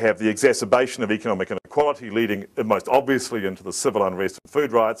 We have the exacerbation of economic inequality leading most obviously into the civil unrest and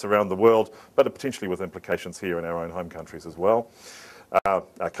food riots around the world, but potentially with implications here in our own home countries as well. Our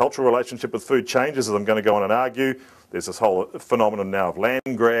cultural relationship with food changes, as I'm going to go on and argue. There's this whole phenomenon now of land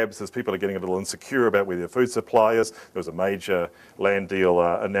grabs, as people are getting a little insecure about where their food supply is. There was a major land deal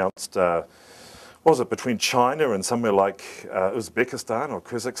announced, was it between China and somewhere like Uzbekistan or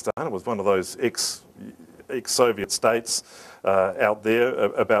Kazakhstan? It was one of those ex-Soviet states out there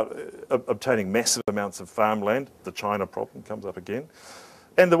about obtaining massive amounts of farmland. The China problem comes up again.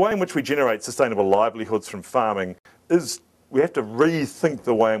 And the way in which we generate sustainable livelihoods from farming is, we have to rethink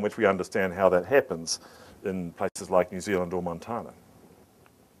the way in which we understand how that happens in places like New Zealand or Montana.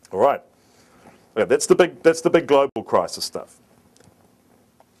 All right, okay, that's the big global crisis stuff.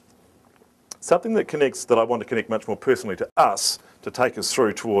 Something that connects, that I want to connect much more personally to us, to take us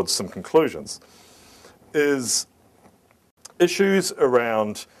through towards some conclusions, is issues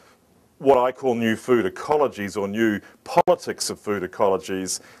around what I call new food ecologies, or new politics of food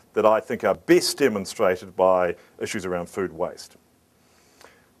ecologies, that I think are best demonstrated by issues around food waste.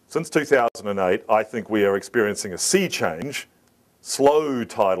 Since 2008, I think we are experiencing a sea change, slow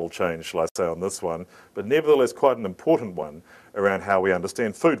tidal change, shall I say, on this one, but nevertheless quite an important one around how we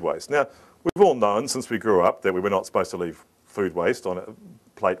understand food waste. Now, we've all known since we grew up that we were not supposed to leave food waste on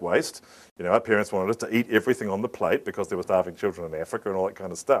plate waste. You know, our parents wanted us to eat everything on the plate because there were starving children in Africa and all that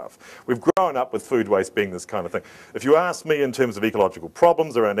kind of stuff. We've grown up with food waste being this kind of thing. If you ask me in terms of ecological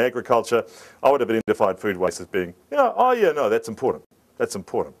problems around agriculture, I would have identified food waste as being, you know, oh yeah, no, that's important. That's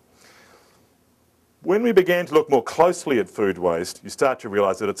important. When we began to look more closely at food waste, you start to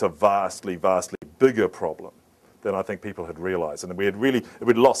realise that it's a vastly, vastly bigger problem than I think people had realised. And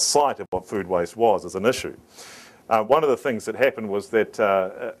we'd lost sight of what food waste was as an issue. One of the things that happened was that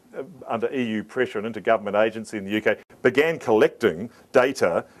under EU pressure, an intergovernment agency in the UK began collecting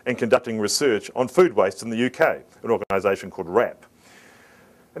data and conducting research on food waste in the UK, an organisation called WRAP.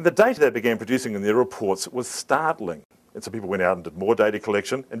 And the data they began producing in their reports was startling. And so people went out and did more data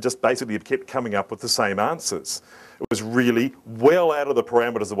collection and just basically kept coming up with the same answers. It was really well out of the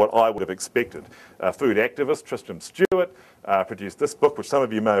parameters of what I would have expected. Food activist Tristram Stewart produced this book, which some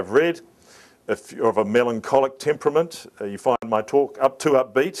of you may have read. If you're of a melancholic temperament, you find my talk too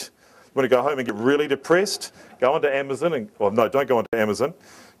upbeat. You want to go home and get really depressed, go onto Amazon, and, well, no, don't go onto Amazon.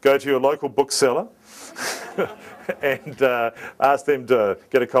 Go to your local bookseller and ask them to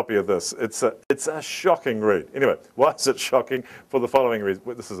get a copy of this. It's a shocking read. Anyway, why is it shocking? For the following reason.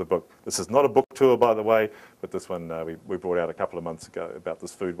 This is a book. This is not a book tour, by the way, but this one we brought out a couple of months ago about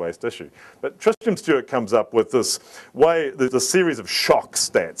this food waste issue. But Tristram Stewart comes up with this the series of shock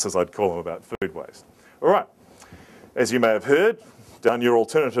stats, as I'd call them, about food waste. All right. As you may have heard, down your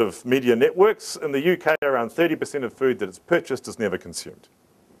alternative media networks, in the UK, around 30% of food that is purchased is never consumed.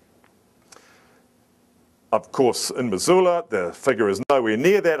 Of course, in Missoula, the figure is nowhere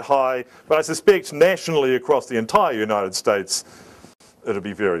near that high, but I suspect nationally across the entire United States, it'll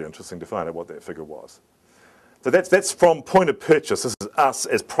be very interesting to find out what that figure was. So that's from point of purchase. This is us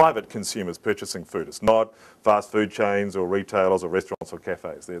as private consumers purchasing food. It's not fast food chains or retailers or restaurants or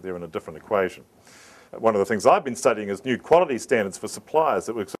cafes. They're in a different equation. One of the things I've been studying is new quality standards for suppliers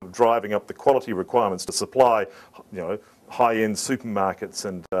that were sort of driving up the quality requirements to supply, you know, high-end supermarkets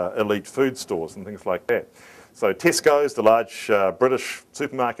and elite food stores and things like that. So Tesco's, the large British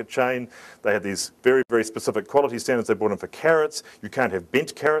supermarket chain, they had these very, very specific quality standards they brought in for carrots. You can't have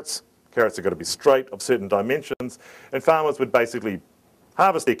bent carrots. Carrots have got to be straight, of certain dimensions. And farmers would basically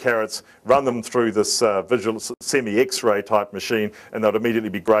harvest their carrots, run them through this visual semi-X-ray type machine, and they'd immediately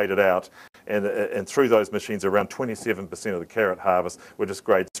be graded out. And through those machines, around 27% of the carrot harvest would just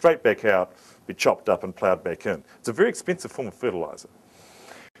grade straight back out, be chopped up and ploughed back in. It's a very expensive form of fertiliser.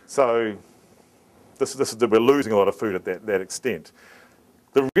 So we're losing a lot of food at that extent.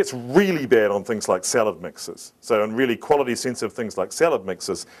 It gets really bad on things like salad mixes. So on really quality-sensitive things like salad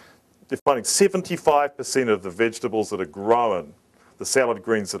mixes, they're finding 75% of the vegetables that are grown, the salad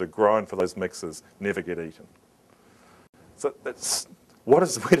greens that are grown for those mixes, never get eaten. So where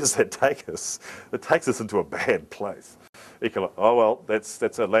does that take us? It takes us into a bad place. Oh well, that's a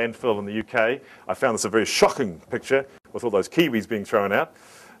landfill in the UK. I found this a very shocking picture with all those kiwis being thrown out.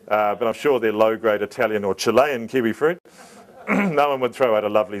 But I'm sure they're low-grade Italian or Chilean kiwi fruit. No one would throw out a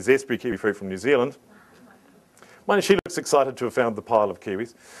lovely zestberry kiwi fruit from New Zealand. Mind you, she looks excited to have found the pile of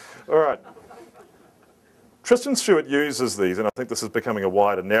kiwis. All right. Tristram Stewart uses these, and I think this is becoming a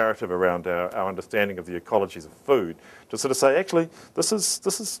wider narrative around our understanding of the ecologies of food, to sort of say, actually, this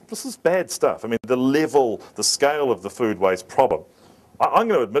is bad stuff. I mean, the scale of the food waste problem. I'm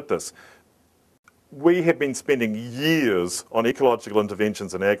going to admit this. We have been spending years on ecological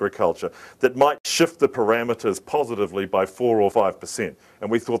interventions in agriculture that might shift the parameters positively by 4 or 5%, and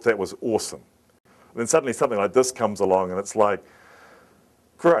we thought that was awesome. And then suddenly something like this comes along, and it's like,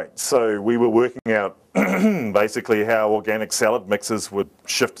 great. So we were working out basically how organic salad mixes would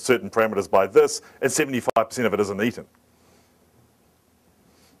shift certain parameters by this, and 75% of it isn't eaten.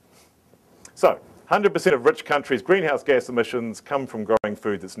 So 100% of rich countries' greenhouse gas emissions come from growing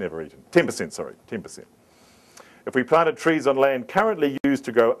food that's never eaten. 10%, sorry, 10%. If we planted trees on land currently used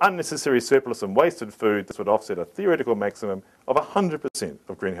to grow unnecessary surplus and wasted food, this would offset a theoretical maximum of 100%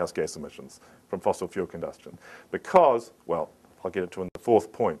 of greenhouse gas emissions from fossil fuel combustion. Because, well, I'll get it to in the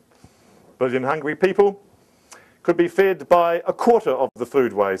fourth point. Billion hungry people could be fed by a quarter of the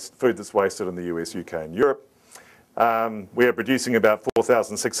food that's wasted in the US, UK and Europe. We are producing about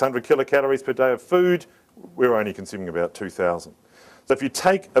 4,600 kilocalories per day of food. We're only consuming about 2,000. So if you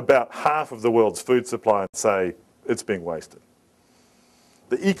take about half of the world's food supply and say it's being wasted,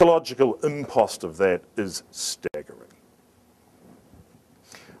 the ecological impost of that is staggering.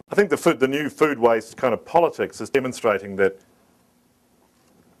 I think the new food waste kind of politics is demonstrating that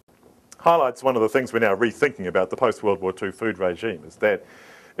highlights one of the things we're now rethinking about the post-World War II food regime, is that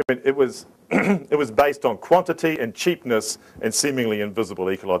it was based on quantity and cheapness and seemingly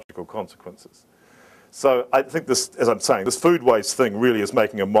invisible ecological consequences. So I think this, as I'm saying, this food waste thing really is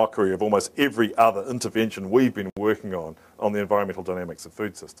making a mockery of almost every other intervention we've been working on the environmental dynamics of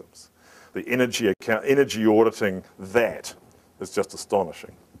food systems. The energy auditing, that is just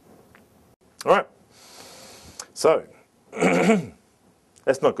astonishing. All right. So,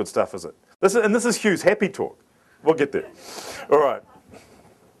 that's not good stuff, is it? This is Hugh's happy talk. We'll get there. All right.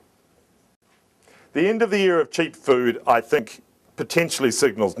 The end of the era of cheap food, I think, potentially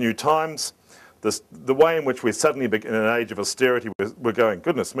signals new times. The way in which we're suddenly in an age of austerity, we're going,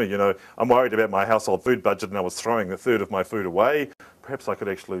 goodness me, you know, I'm worried about my household food budget and I was throwing a third of my food away. Perhaps I could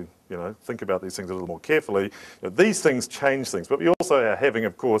actually, you know, think about these things a little more carefully. You know, these things change things, but we also are having,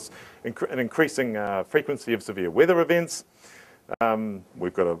 of course, an increasing frequency of severe weather events.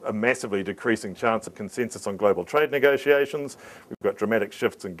 We've got a massively decreasing chance of consensus on global trade negotiations. We've got dramatic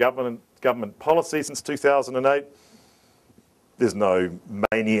shifts in government policy since 2008. There's no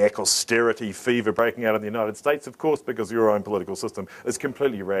maniac austerity fever breaking out in the United States, of course, because your own political system is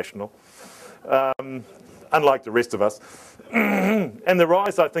completely rational, unlike the rest of us. And the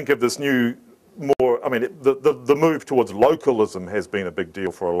rise, I think, of this new, more, I mean, the move towards localism has been a big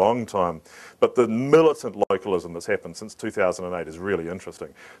deal for a long time, but the militant localism that's happened since 2008 is really interesting.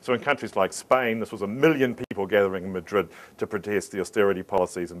 So in countries like Spain, this was 1 million people gathering in Madrid to protest the austerity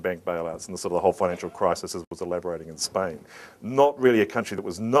policies and bank bailouts and the sort of the whole financial crisis as was elaborating in Spain. Not really a country that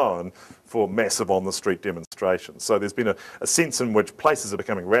was known for massive on-the-street demonstrations. So there's been a sense in which places are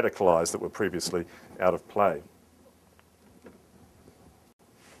becoming radicalised that were previously out of play.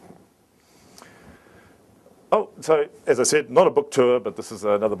 Oh, so as I said, not a book tour, but this is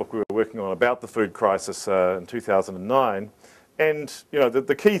another book we were working on about the food crisis in 2009. And you know,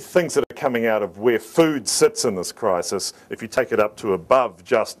 the key things that are coming out of where food sits in this crisis, if you take it up to above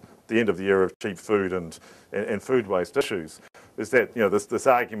just the end of the era of cheap food and food waste issues, is that, you know, this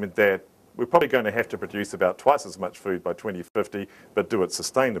argument that we're probably going to have to produce about twice as much food by 2050, but do it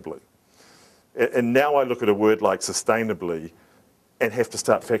sustainably. And now I look at a word like sustainably and have to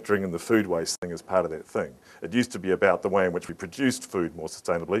start factoring in the food waste thing as part of that thing. It used to be about the way in which we produced food more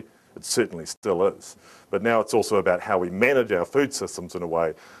sustainably. It certainly still is. But now it's also about how we manage our food systems in a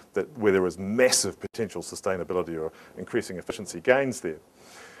way that where there is massive potential sustainability or increasing efficiency gains there.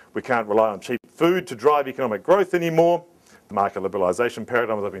 We can't rely on cheap food to drive economic growth anymore. The market liberalisation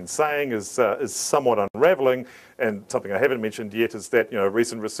paradigm, as I've been saying, is somewhat unravelling, and something I haven't mentioned yet is that, you know,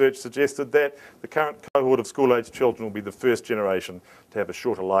 recent research suggested that the current cohort of school-aged children will be the first generation to have a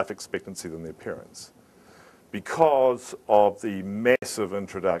shorter life expectancy than their parents because of the massive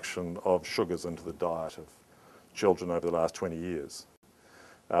introduction of sugars into the diet of children over the last 20 years.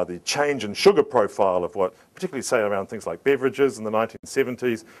 The change in sugar profile of what, particularly say around things like beverages in the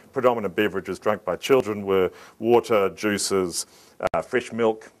 1970s, predominant beverages drunk by children were water, juices, fresh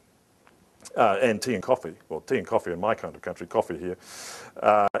milk, and tea and coffee. Well, tea and coffee in my kind of country, coffee here.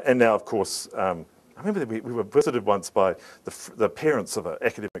 And now, of course, I remember that we were visited once by the parents of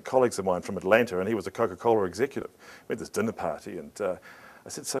academic colleagues of mine from Atlanta, and he was a Coca-Cola executive. We had this dinner party, and I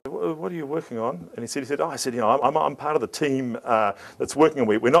said, so what are you working on? And he said, you know, I'm part of the team that's working on,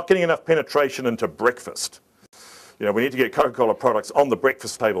 we're not getting enough penetration into breakfast. You know, we need to get Coca-Cola products on the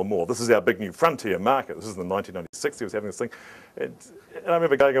breakfast table more. This is our big new frontier market. This is in 1996, he was having this thing. And I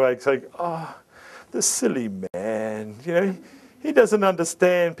remember going away saying, oh, the silly man, you know, he doesn't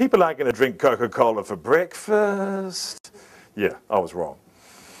understand. People aren't going to drink Coca-Cola for breakfast. Yeah, I was wrong.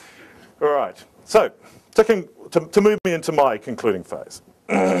 All right, so to move me into my concluding phase.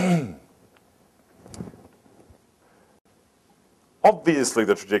 Obviously,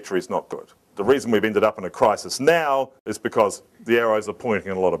 the trajectory is not good. The reason we've ended up in a crisis now is because the arrows are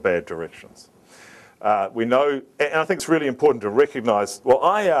pointing in a lot of bad directions. We know, and I think it's really important to recognise, well,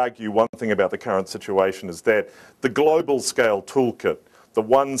 I argue one thing about the current situation is that the global scale toolkit, the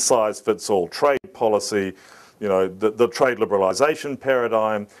one-size-fits-all trade policy, you know, the trade liberalisation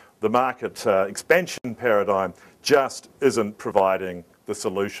paradigm, the market expansion paradigm just isn't providing the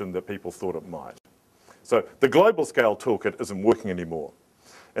solution that people thought it might. So the global scale toolkit isn't working anymore.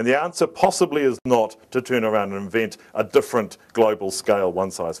 And the answer possibly is not to turn around and invent a different global scale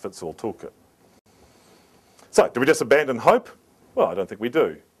one-size-fits-all toolkit. So do we just abandon hope? Well, I don't think we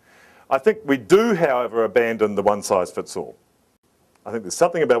do. I think we do, however, abandon the one-size-fits-all. I think there's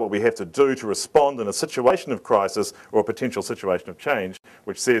something about what we have to do to respond in a situation of crisis or a potential situation of change,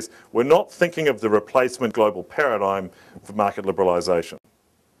 which says we're not thinking of the replacement global paradigm for market liberalisation.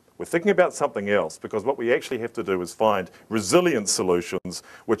 We're thinking about something else, because what we actually have to do is find resilient solutions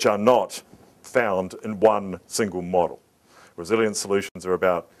which are not found in one single model. Resilient solutions are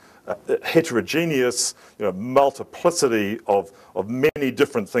about heterogeneous, multiplicity of many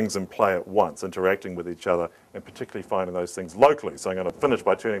different things in play at once, interacting with each other, and particularly finding those things locally. So I'm going to finish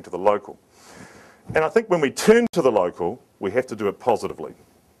by turning to the local. And I think when we turn to the local, we have to do it positively.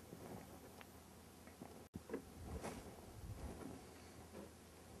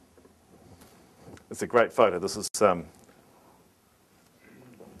 It's a great photo. This is,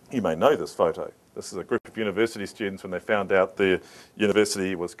 you may know this photo. This is a group of university students when they found out the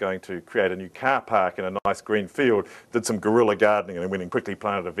university was going to create a new car park in a nice green field, did some guerrilla gardening and went and quickly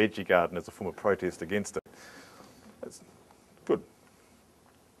planted a veggie garden as a form of protest against it. That's good.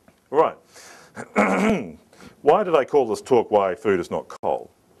 All right. Why did I call this talk Why Food is Not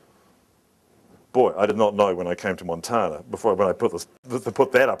Coal? Boy, I did not know when I came to Montana, when I put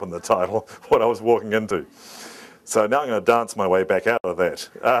that up in the title, what I was walking into. So now I'm going to dance my way back out of that.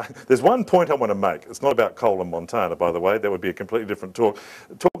 There's one point I want to make. It's not about coal in Montana, by the way. That would be a completely different talk.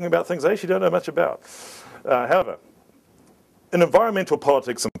 Talking about things I actually don't know much about. However, in environmental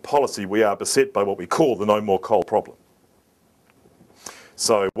politics and policy, we are beset by what we call the no more coal problem.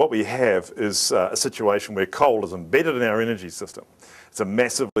 So what we have is a situation where coal is embedded in our energy system. It's a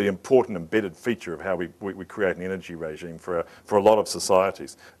massively important embedded feature of how we create an energy regime for a lot of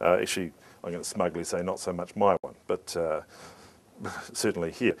societies. Actually, I'm going to smugly say not so much my one, but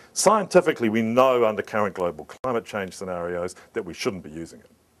certainly here. Scientifically, we know under current global climate change scenarios that we shouldn't be using it.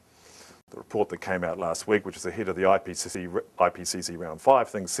 The report that came out last week, which is ahead of the IPCC round 5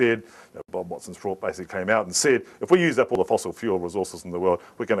 thing, said, Bob Watson's report basically came out and said, if we use up all the fossil fuel resources in the world,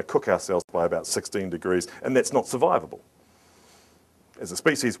 we're going to cook ourselves by about 16 degrees, and that's not survivable. As a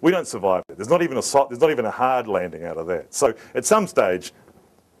species, we don't survive it. There's not even a hard landing out of that. So at some stage,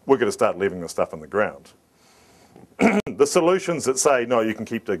 we're going to start leaving the stuff on the ground. The solutions that say, no, you can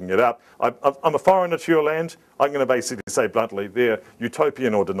keep digging it up, I'm a foreigner to your land, I'm going to basically say bluntly, they're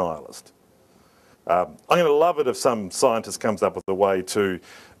utopian or denialist. I'm going to love it if some scientist comes up with a way to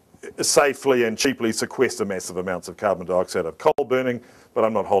safely and cheaply sequester massive amounts of carbon dioxide of coal burning, but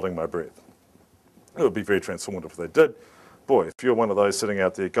I'm not holding my breath. It would be very transformative if they did. Boy, if you're one of those sitting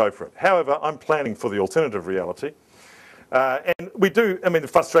out there, go for it. However, I'm planning for the alternative reality. And we do, the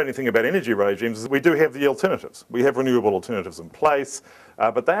frustrating thing about energy regimes is that we do have the alternatives. We have renewable alternatives in place,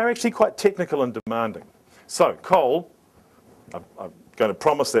 but they are actually quite technical and demanding. So coal, I'm going to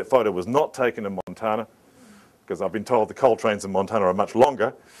promise that photo was not taken in Montana, because I've been told the coal trains in Montana are much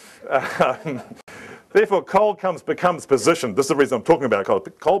longer. Therefore, coal becomes positioned, this is the reason I'm talking about coal,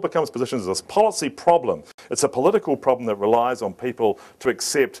 coal becomes positioned as this policy problem. It's a political problem that relies on people to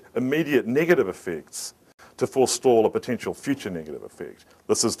accept immediate negative effects to forestall a potential future negative effect.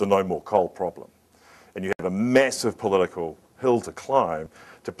 This is the no more coal problem. And you have a massive political hill to climb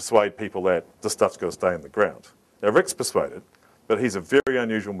to persuade people that this stuff's got to stay in the ground. Now, Rick's persuaded, but he's a very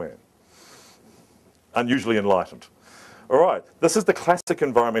unusual man, unusually enlightened. All right, this is the classic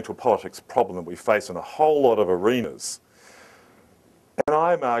environmental politics problem that we face in a whole lot of arenas. And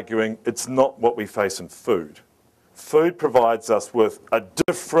I'm arguing it's not what we face in food. Food provides us with a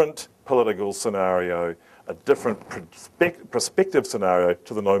different political scenario, a different prospective scenario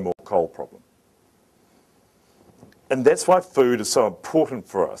to the no more coal problem. And that's why food is so important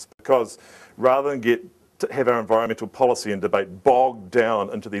for us, because rather than have our environmental policy and debate bogged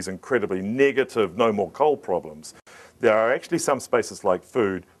down into these incredibly negative no more coal problems, there are actually some spaces like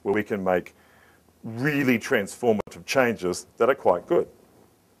food where we can make really transformative changes that are quite good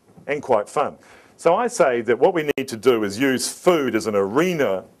and quite fun. So I say that what we need to do is use food as an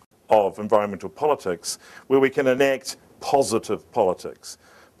arena of environmental politics where we can enact positive politics.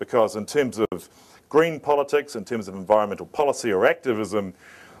 Because in terms of green politics, in terms of environmental policy or activism,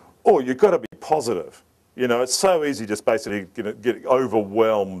 you've got to be positive. It's so easy just basically get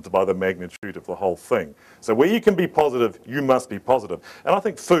overwhelmed by the magnitude of the whole thing. So where you can be positive, you must be positive. And I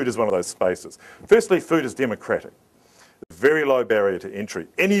think food is one of those spaces. Firstly, food is democratic. Very low barrier to entry.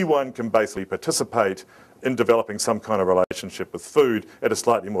 Anyone can basically participate in developing some kind of relationship with food at a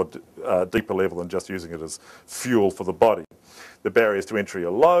slightly more deeper level than just using it as fuel for the body. The barriers to entry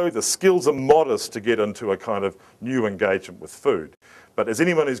are low, the skills are modest to get into a kind of new engagement with food. But as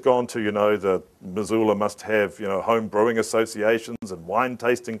anyone who's gone to, the Missoula must have, home brewing associations and wine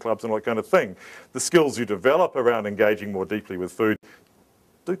tasting clubs and all that kind of thing, the skills you develop around engaging more deeply with food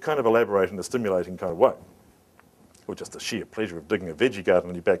do kind of elaborate in a stimulating kind of way. Or just the sheer pleasure of digging a veggie garden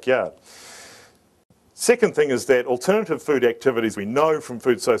in your backyard. Second thing is that alternative food activities we know from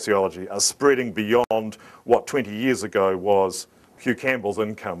food sociology are spreading beyond what 20 years ago was Hugh Campbell's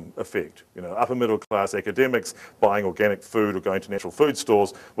income effect. Upper middle class academics buying organic food or going to natural food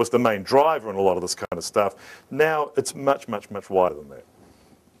stores was the main driver in a lot of this kind of stuff. Now it's much, much, much wider than that.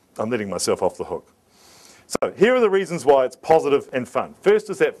 I'm letting myself off the hook. So here are the reasons why it's positive and fun. First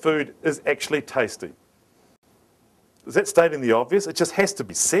is that food is actually tasty. Is that stating the obvious? It just has to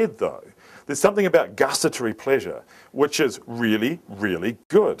be said, though. There's something about gustatory pleasure which is really, really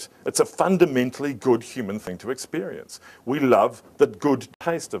good. It's a fundamentally good human thing to experience. We love the good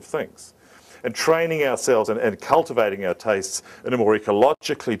taste of things. And training ourselves and cultivating our tastes in a more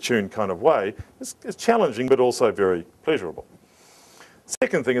ecologically tuned kind of way is challenging but also very pleasurable.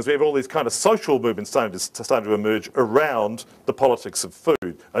 Second thing is we have all these kind of social movements starting to emerge around the politics of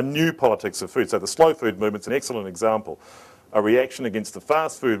food, a new politics of food. So the slow food movement's an excellent example, a reaction against the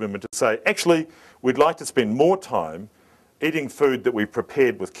fast food movement to say, actually, we'd like to spend more time eating food that we've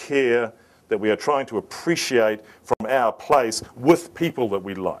prepared with care, that we are trying to appreciate from our place with people that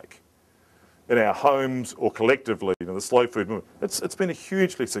we like, in our homes or collectively. You know, the slow food movement, it's been a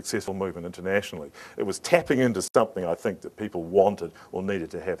hugely successful movement internationally. It was tapping into something I think that people wanted or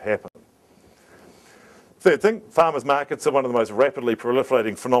needed to have happen. Third thing, farmers' markets are one of the most rapidly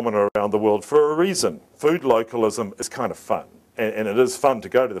proliferating phenomena around the world for a reason. Food localism is kind of fun, and it is fun to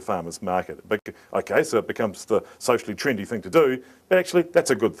go to the farmers' market. But, okay, so it becomes the socially trendy thing to do, but actually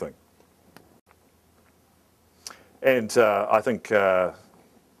that's a good thing. And I think it's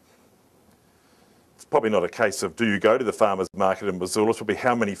probably not a case of do you go to the farmers' market in Missoula, it will be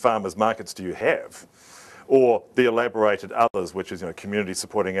how many farmers' markets do you have? Or the elaborated others, which is, you know, community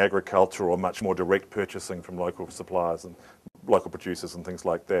supporting agriculture or much more direct purchasing from local suppliers and local producers and things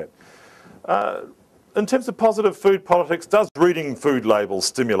like that. In terms of positive food politics, does reading food labels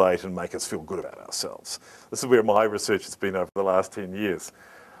stimulate and make us feel good about ourselves? This is where my research has been over the last 10 years.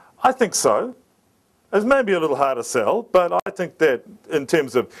 I think so. It's maybe a little hard to sell, but I think that in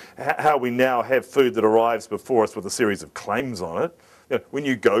terms of how we now have food that arrives before us with a series of claims on it, you know, when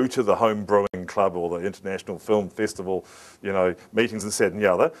you go to the Home Brewing Club or the International Film Festival, you know, meetings and said and the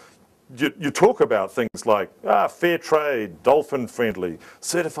other, you talk about things like fair trade, dolphin friendly,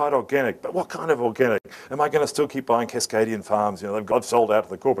 certified organic, but what kind of organic? Am I going to still keep buying Cascadian Farms? You know, they've sold out to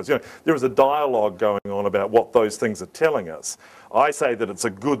the corporates. You know, there is a dialogue going on about what those things are telling us. I say that it's a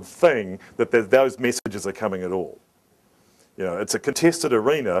good thing that those messages are coming at all. You know, it's a contested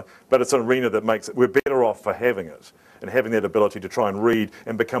arena, but it's an arena that makes it, we're better off for having it and having that ability to try and read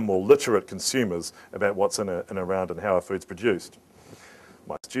and become more literate consumers about what's in and around and how our food's produced.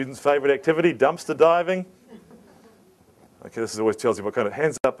 My students' favourite activity, dumpster diving. Okay, this always tells you what kind of,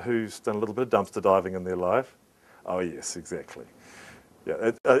 hands up who's done a little bit of dumpster diving in their life. Oh yes, exactly.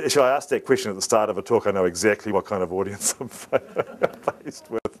 Yeah, should I ask that question at the start of a talk? I know exactly what kind of audience I'm faced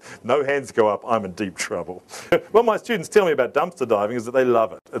with. No hands go up, I'm in deep trouble. What my students tell me about dumpster diving is that they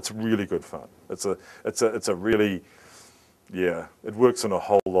love it. It's really good fun. It's a really, yeah, it works on a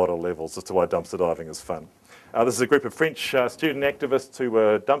whole lot of levels as to why dumpster diving is fun. This is a group of French student activists who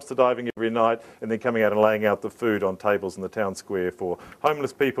were dumpster diving every night and then coming out and laying out the food on tables in the town square for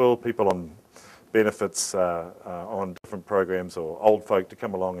homeless people, people on benefits on different programs, or old folk to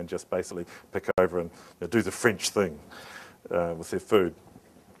come along and just basically pick over and do the French thing with their food.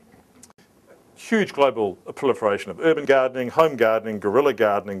 Huge global proliferation of urban gardening, home gardening, guerrilla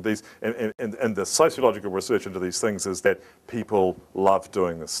gardening, these, and the sociological research into these things is that people love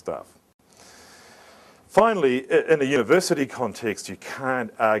doing this stuff. Finally, in a university context, you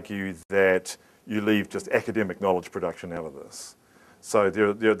can't argue that you leave just academic knowledge production out of this. So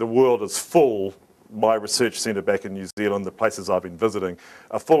the world is full, my research centre back in New Zealand, the places I've been visiting,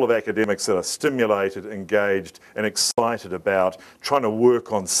 are full of academics that are stimulated, engaged and excited about trying to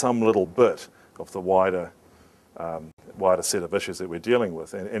work on some little bit of the wider set of issues that we're dealing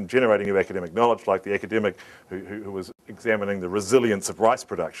with, and generating new academic knowledge, like the academic who was examining the resilience of rice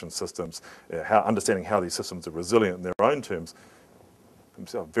production systems, understanding how these systems are resilient in their own terms.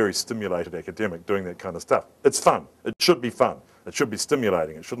 Himself, very stimulated academic doing that kind of stuff. It's fun. It should be fun. It should be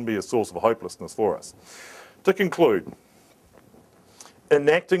stimulating. It shouldn't be a source of hopelessness for us. To conclude,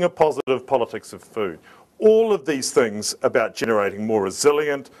 enacting a positive politics of food. All of these things about generating more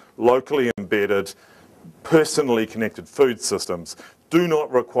resilient, locally embedded, personally connected food systems do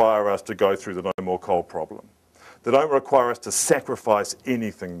not require us to go through the no more coal problem. They don't require us to sacrifice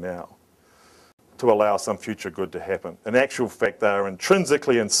anything now to allow some future good to happen. In actual fact, they are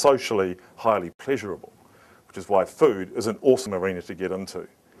intrinsically and socially highly pleasurable, which is why food is an awesome arena to get into.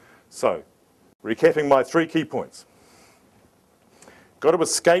 So, recapping my 3 key points. Got to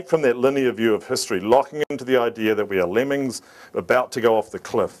escape from that linear view of history, locking into the idea that we are lemmings about to go off the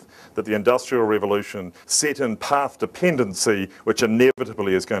cliff, that the Industrial Revolution set in path dependency, which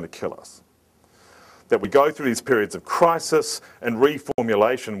inevitably is going to kill us. that we go through these periods of crisis and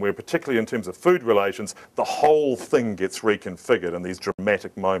reformulation where, particularly in terms of food relations, the whole thing gets reconfigured in these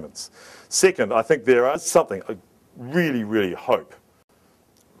dramatic moments. Second, I think there is something I really, really hope,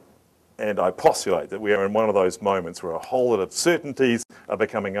 and I postulate that we are in one of those moments where a whole lot of certainties are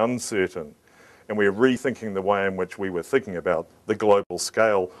becoming uncertain, and we're rethinking the way in which we were thinking about the global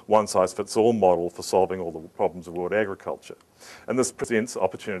scale, one-size-fits-all model for solving all the problems of world agriculture. And this presents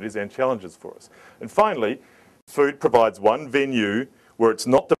opportunities and challenges for us. And finally, food provides one venue where it's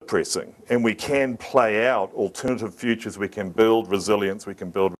not depressing, and we can play out alternative futures, we can build resilience, we can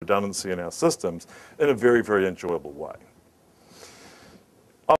build redundancy in our systems in a very, very enjoyable way.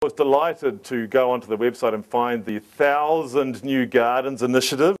 I was delighted to go onto the website and find the 1,000 New Gardens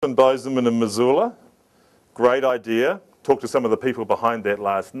initiative in Bozeman and Missoula. Great idea. Talked to some of the people behind that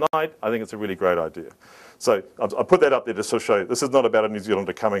last night. I think it's a really great idea. So I put that up there just to show you, this is not about a New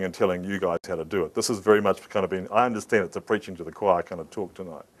Zealander coming and telling you guys how to do it. This is very much kind of been, I understand it's a preaching to the choir kind of talk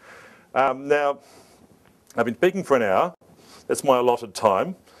tonight. Now, I've been speaking for an hour. That's my allotted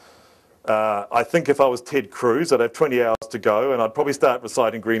time. I think if I was Ted Cruz, I'd have 20 hours to go, and I'd probably start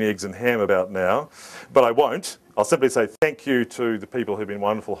reciting green eggs and ham about now, but I won't. I'll simply say thank you to the people who've been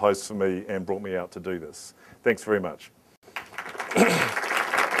wonderful hosts for me and brought me out to do this. Thanks very much.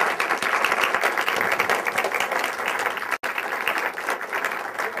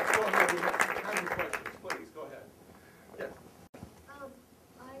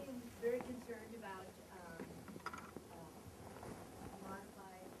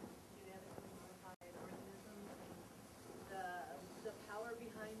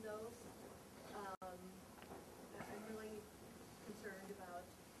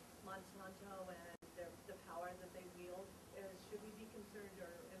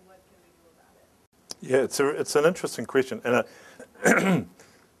 Yeah, it's an interesting question, and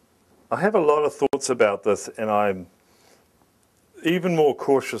I have a lot of thoughts about this, and I'm even more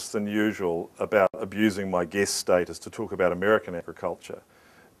cautious than usual about abusing my guest status to talk about American agriculture.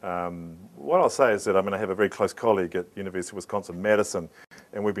 What I'll say is that I have a very close colleague at University of Wisconsin-Madison,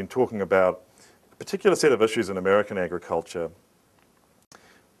 and we've been talking about a particular set of issues in American agriculture,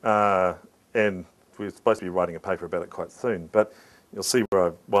 and we're supposed to be writing a paper about it quite soon, but you'll see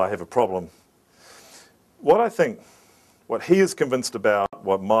why I have a problem. What he is convinced about,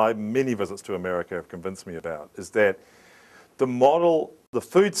 what my many visits to America have convinced me about, is that the model, the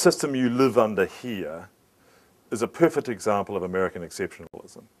food system you live under here is a perfect example of American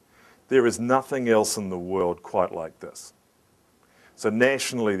exceptionalism. There is nothing else in the world quite like this. So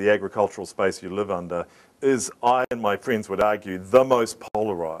nationally, the agricultural space you live under is, I and my friends would argue, the most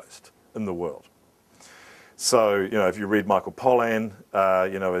polarised in the world. So, if you read Michael Pollan,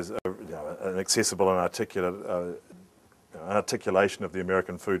 as an accessible and articulate articulation of the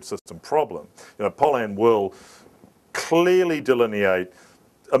American food system problem, Pollan will clearly delineate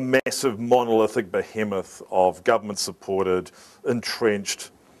a massive monolithic behemoth of government-supported,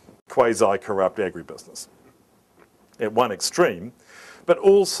 entrenched, quasi-corrupt agribusiness at one extreme, but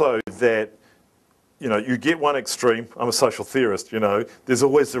also that, you get one extreme, I'm a social theorist, there's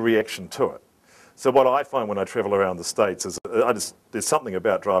always a reaction to it. So what I find when I travel around the States is there's something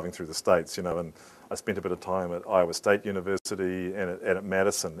about driving through the States, and I spent a bit of time at Iowa State University and at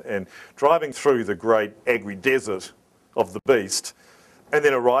Madison, and driving through the great agri-desert of the beast, and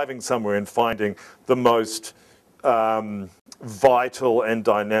then arriving somewhere and finding the most vital and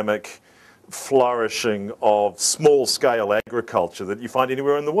dynamic flourishing of small-scale agriculture that you find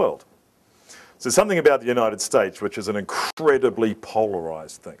anywhere in the world. So something about the United States which is an incredibly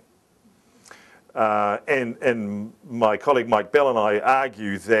polarised thing. And my colleague Mike Bell and I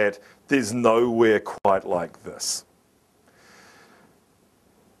argue that there's nowhere quite like this.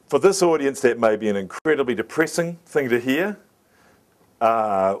 For this audience, that may be an incredibly depressing thing to hear.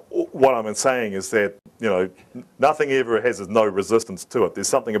 What I'm saying is that, nothing ever has no resistance to it. There's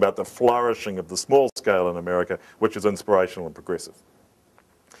something about the flourishing of the small scale in America which is inspirational and progressive.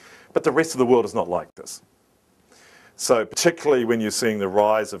 But the rest of the world is not like this. So particularly when you're seeing the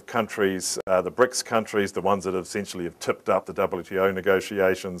rise of countries, the BRICS countries, the ones that essentially have tipped up the WTO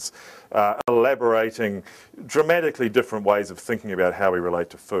negotiations, elaborating dramatically different ways of thinking about how we relate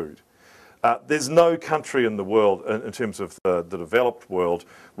to food. There's no country in the world, in terms of the developed world,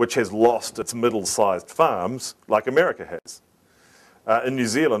 which has lost its middle-sized farms like America has. In New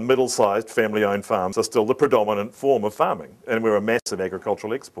Zealand, middle-sized family-owned farms are still the predominant form of farming, and we're a massive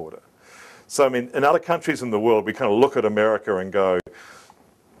agricultural exporter. So, in other countries in the world, we kind of look at America and go,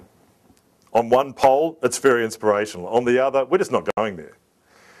 on one pole, it's very inspirational. On the other, we're just not going there.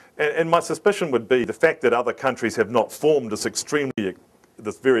 And my suspicion would be the fact that other countries have not formed this extremely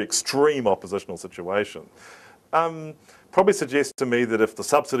this very extreme oppositional situation, probably suggests to me that if the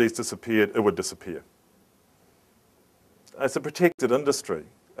subsidies disappeared, it would disappear. It's a protected industry.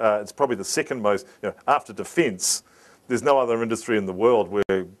 It's probably the second most, after defence, there's no other industry in the world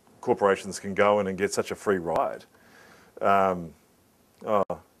where corporations can go in and get such a free ride. In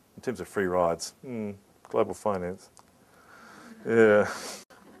terms of free rides, global finance. Yeah.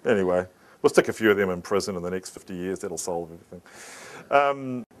 Anyway, we'll stick a few of them in prison in the next 50 years. That'll solve everything.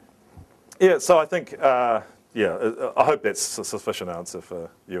 Yeah, so I think, I hope that's a sufficient answer for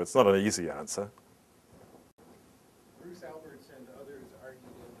you. It's not an easy answer. Bruce Alberts and others argued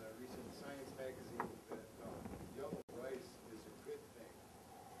in a recent Science magazine that yellow rice is a good thing,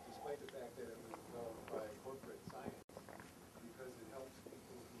 despite the fact that it was developed by corporate science, because it helps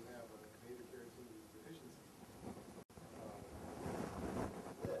people who have a beta-carotene deficiency live,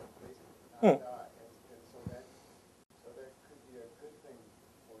 basically, not die. And so that could be a good thing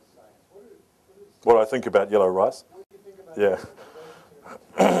for science. What do I think about yellow rice? What do you think about Yeah. this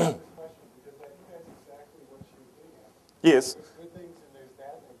question? Because I think that's exactly what you were getting at. Yes. There's good things and there's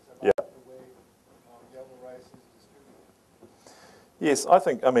bad things about Yeah. the way yellow rice is distributed. Yes, I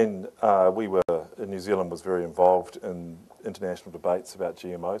think, New Zealand was very involved in international debates about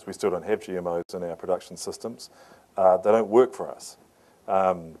GMOs. We still don't have GMOs in our production systems. They don't work for us.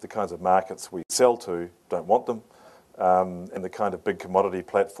 The kinds of markets we sell to don't want them, and the kind of big commodity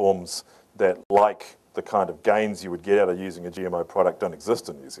platforms that, like the kind of gains you would get out of using a GMO product, don't exist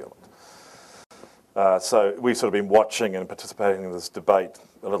in New Zealand. So we've sort of been watching and participating in this debate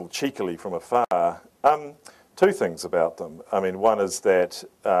a little cheekily from afar. Two things about them. I mean, one is that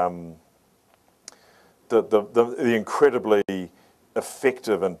the incredibly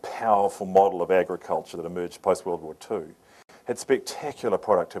effective and powerful model of agriculture that emerged post-World War II had spectacular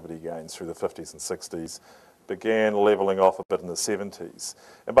productivity gains through the 50s and 60s, began levelling off a bit in the 70s,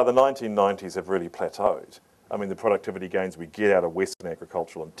 and by the 1990s have really plateaued. I mean, the productivity gains we get out of Western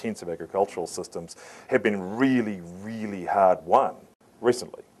agricultural, intensive agricultural systems have been really, really hard won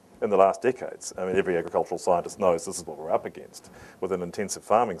recently, in the last decades. I mean, every agricultural scientist knows this is what we're up against within intensive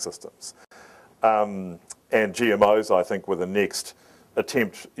farming systems. And GMOs, I think, were the next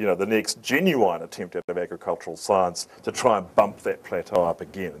attempt, the next genuine attempt out of agricultural science to try and bump that plateau up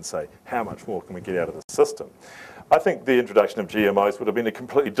again and say, how much more can we get out of the system? I think the introduction of GMOs would have been a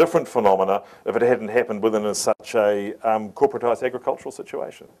completely different phenomena if it hadn't happened within such a corporatised agricultural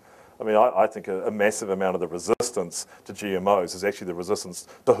situation. I mean, I think a massive amount of the resistance to GMOs is actually the resistance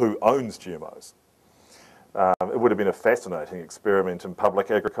to who owns GMOs. It would have been a fascinating experiment in public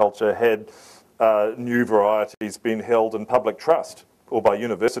agriculture had new varieties been held in public trust or by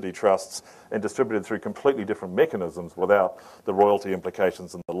university trusts and distributed through completely different mechanisms without the royalty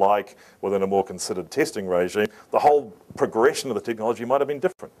implications and the like, within a more considered testing regime. The whole progression of the technology might have been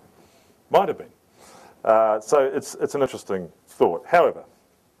different. Might have been. So it's an interesting thought. However,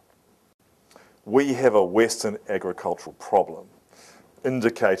 we have a Western agricultural problem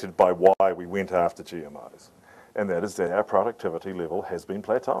indicated by why we went after GMOs, and that is that our productivity level has been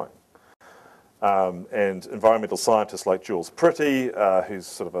plateauing. And environmental scientists like Jules Pretty, who's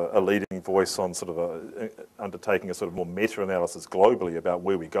sort of a leading voice on sort of undertaking a sort of more meta-analysis globally about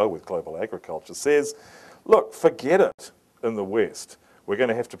where we go with global agriculture, says, look, forget it in the West. We're going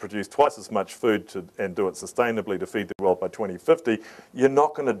to have to produce twice as much food and do it sustainably to feed the world by 2050. You're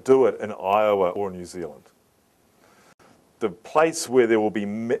not going to do it in Iowa or New Zealand. The place where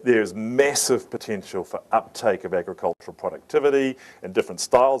there's massive potential for uptake of agricultural productivity and different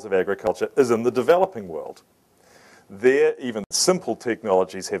styles of agriculture is in the developing world. There, even simple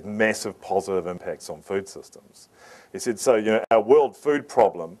technologies have massive positive impacts on food systems. He said, so our world food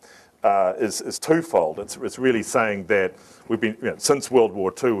problem is twofold. It's really saying that we've been, since World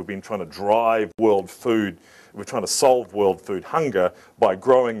War II, we've been trying to drive world food. We're trying to solve world food hunger by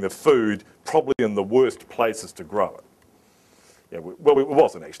growing the food probably in the worst places to grow it. Yeah, well, it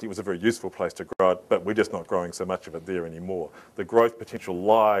wasn't actually. It was a very useful place to grow it, but we're just not growing so much of it there anymore. The growth potential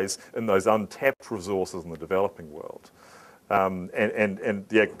lies in those untapped resources in the developing world. And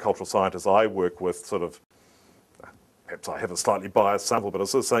the agricultural scientists I work with sort of, perhaps I have a slightly biased sample, but I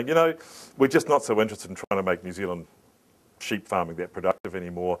was sort of saying, we're just not so interested in trying to make New Zealand sheep farming that productive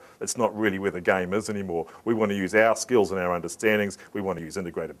anymore. It's not really where the game is anymore. We want to use our skills and our understandings. We want to use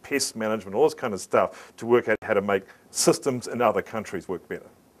integrated pest management, all this kind of stuff to work out how to make systems in other countries work better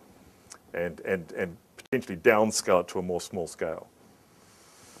and potentially downscale it to a more small scale.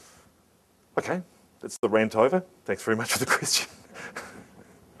 Okay, that's the rant over. Thanks very much for the question.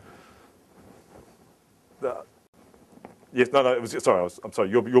 Yes, no, it was, sorry, I'm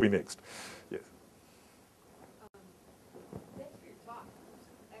sorry, you'll be next. Yes. Thanks for your talk.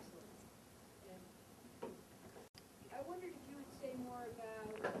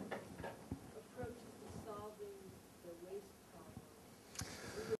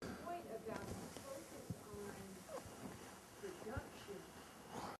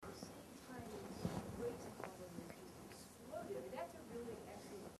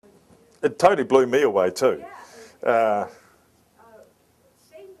 It totally blew me away too. Yeah.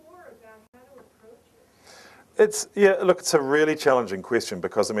 Say more about how to approach it. Look, it's a really challenging question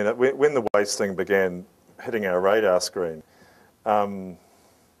because, I mean, when the waste thing began hitting our radar screen,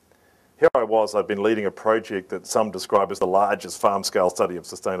 here I was, I'd been leading a project that some describe as the largest farm-scale study of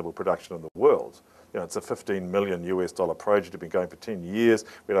sustainable production in the world. You know, it's a $15 million project. It's been going for 10 years.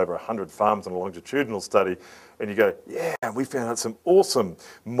 We had over 100 farms in a longitudinal study. And you go, yeah, we found out some awesome,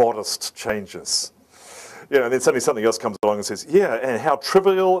 modest changes. You know, and then suddenly something else comes along and says, yeah, and how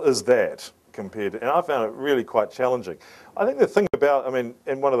trivial is that compared to, and I found it really quite challenging. I think the thing about, I mean,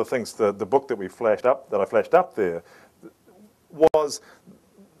 and one of the things, the book that I flashed up there, was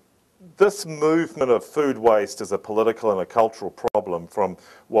this movement of food waste as a political and a cultural problem from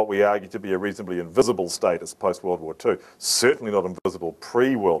what we argue to be a reasonably invisible status post-World War II, certainly not invisible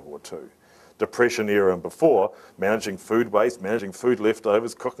pre-World War II, Depression era and before, managing food waste, managing food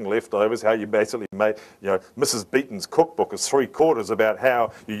leftovers, cooking leftovers, how you basically made, you know, Mrs. Beaton's cookbook is 3/4 about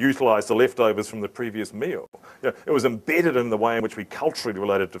how you utilise the leftovers from the previous meal. You know, it was embedded in the way in which we culturally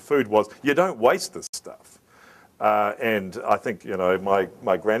related to food was, you don't waste this stuff. And I think, you know,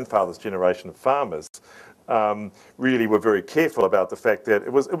 my grandfather's generation of farmers really were very careful about the fact that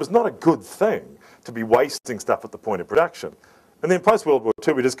it was not a good thing to be wasting stuff at the point of production. And then post-World War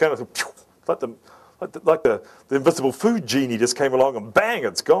II, we just kind of, like the invisible food genie just came along and bang,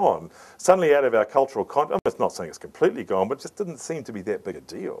 it's gone. Suddenly out of our cultural context, I'm not saying it's completely gone, but it just didn't seem to be that big a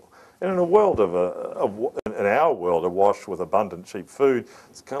deal. And in a world in our world, awash with abundant cheap food,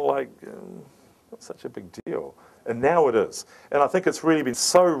 it's kind of like, not such a big deal. And now it is. And I think it's really been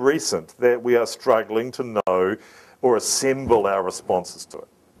so recent that we are struggling to know or assemble our responses to it.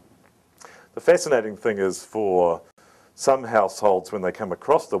 The fascinating thing is for some households, when they come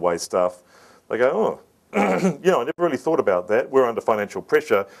across the waste stuff, they go, oh, you know, I never really thought about that. We're under financial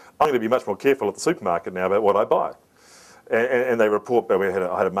pressure. I'm going to be much more careful at the supermarket now about what I buy. And they report, I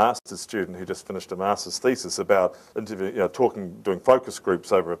had a master's student who just finished a master's thesis about doing focus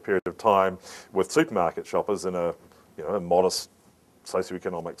groups over a period of time with supermarket shoppers in a modest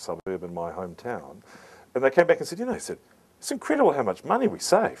socioeconomic suburb in my hometown. And they came back and said, it's incredible how much money we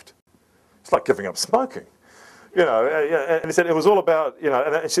saved. It's like giving up smoking. And he said it was all about,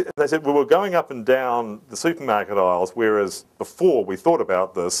 and they said we were going up and down the supermarket aisles, whereas before we thought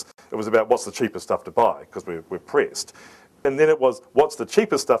about this, it was about what's the cheapest stuff to buy, because we're pressed. And then it was what's the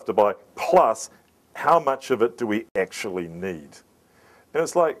cheapest stuff to buy, plus how much of it do we actually need? And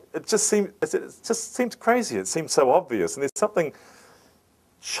it's like, it just seems crazy. It seems so obvious. And there's something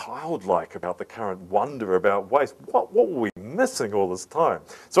childlike about the current wonder about waste. What were we missing all this time?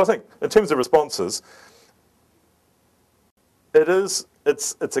 So I think in terms of responses, it's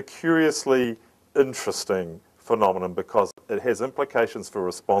a curiously interesting phenomenon because it has implications for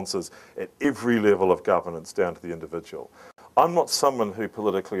responses at every level of governance down to the individual. I'm not someone who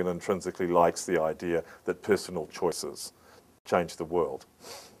politically and intrinsically likes the idea that personal choices change the world.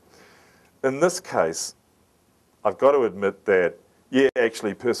 In this case, I've got to admit that, yeah,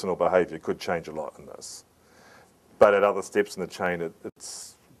 actually personal behaviour could change a lot in this. But at other steps in the chain,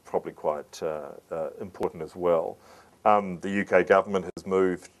 it's probably quite important as well. The UK government has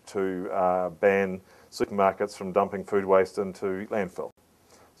moved to ban supermarkets from dumping food waste into landfill.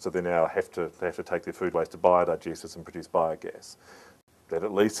 So they now have to take their food waste to biodigesters and produce biogas. That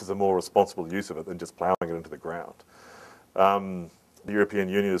at least is a more responsible use of it than just ploughing it into the ground. The European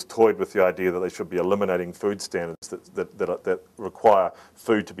Union has toyed with the idea that they should be eliminating food standards that require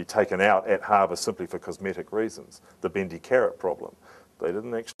food to be taken out at harvest simply for cosmetic reasons, the bendy carrot problem. They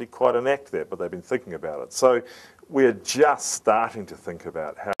didn't actually quite enact that, but they've been thinking about it. So we're just starting to think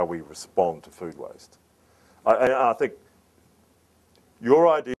about how we respond to food waste. I think your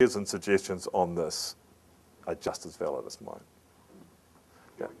ideas and suggestions on this are just as valid as mine.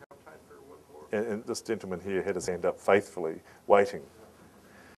 Yeah. We have time for one more. And this gentleman here had his hand up faithfully, waiting.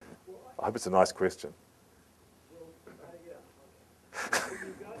 I hope it's a nice question. Well, yeah. When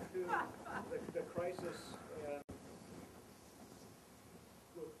you got to the crisis, and I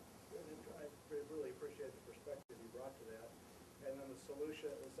really appreciate the perspective you brought to that, and then the solution,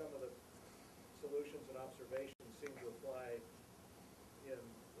 some of the solutions and observations seem to apply in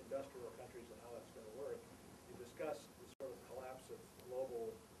industrial countries and how that's going to work. You discussed the sort of collapse of global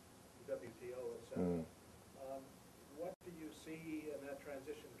WTO, et cetera. What do you see in that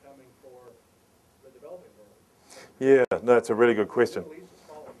transition coming for the developing world? Yeah, no, it's a really good question. Policy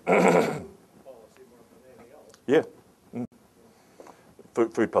more than anything else. Yeah.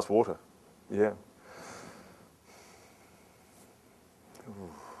 Food plus water. Yeah.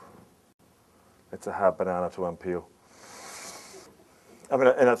 Ooh. It's a hard banana to unpeel. I mean,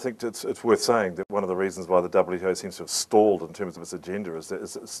 and I think it's worth saying that one of the reasons why the WTO seems to have stalled in terms of its agenda is that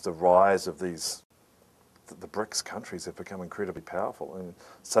it's the rise of these, the BRICS countries have become incredibly powerful. And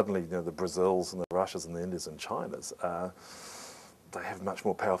suddenly, you know, the Brazils and the Russias and the Indias and Chinas, they have a much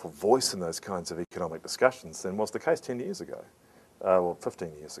more powerful voice in those kinds of economic discussions than was the case 10 years ago, or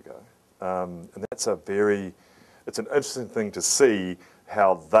 15 years ago. And that's it's an interesting thing to see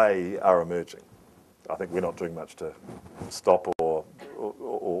how they are emerging. I think we're not doing much to stop or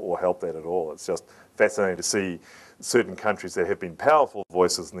help that at all. It's just fascinating to see certain countries that have been powerful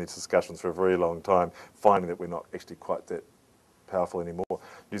voices in these discussions for a very long time, finding that we're not actually quite that powerful anymore.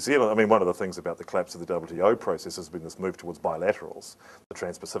 New Zealand, I mean, one of the things about the collapse of the WTO process has been this move towards bilaterals, the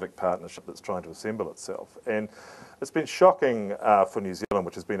Trans-Pacific Partnership that's trying to assemble itself. And it's been shocking for New Zealand,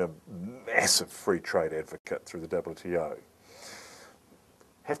 which has been a massive free trade advocate through the WTO,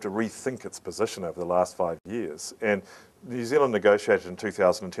 have to rethink its position over the last 5 years. And New Zealand negotiated in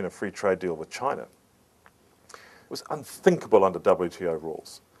 2010 a free trade deal with China. It was unthinkable under WTO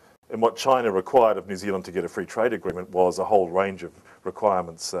rules. And what China required of New Zealand to get a free trade agreement was a whole range of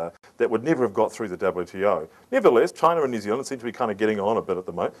requirements that would never have got through the WTO. Nevertheless, China and New Zealand seem to be kind of getting on a bit at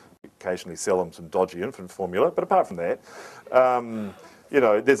the moment. We occasionally sell them some dodgy infant formula, but apart from that, you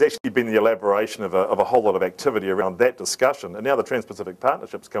know, there's actually been the elaboration of a whole lot of activity around that discussion. And now the Trans-Pacific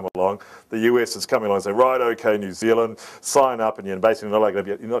Partnership's come along. The US is coming along and saying, right, okay, New Zealand, sign up, and you're basically you're not going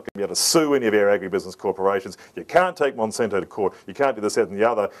to be able to sue any of our agribusiness corporations. You can't take Monsanto to court. You can't do this, that, and the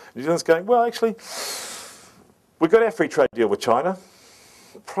other. New Zealand's going, well, actually, we've got our free trade deal with China.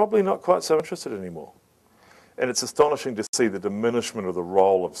 Probably not quite so interested anymore. And it's astonishing to see the diminishment of the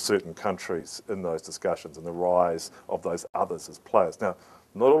role of certain countries in those discussions and the rise of those others as players. Now,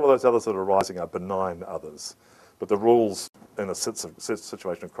 not all of those others that are rising are benign others, but the rules in a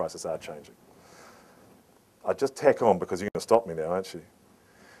situation of crisis are changing. I just tack on because you're going to stop me now, aren't you?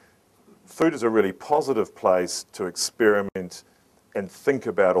 Food is a really positive place to experiment and think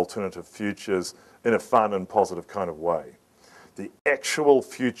about alternative futures in a fun and positive kind of way. The actual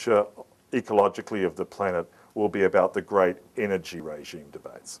future ecologically of the planet will be about the great energy regime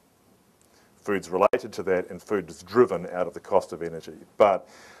debates. Food's related to that, and food is driven out of the cost of energy. But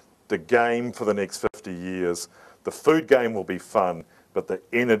the game for the next 50 years, the food game will be fun, but the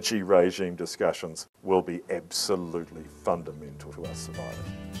energy regime discussions will be absolutely fundamental to us surviving.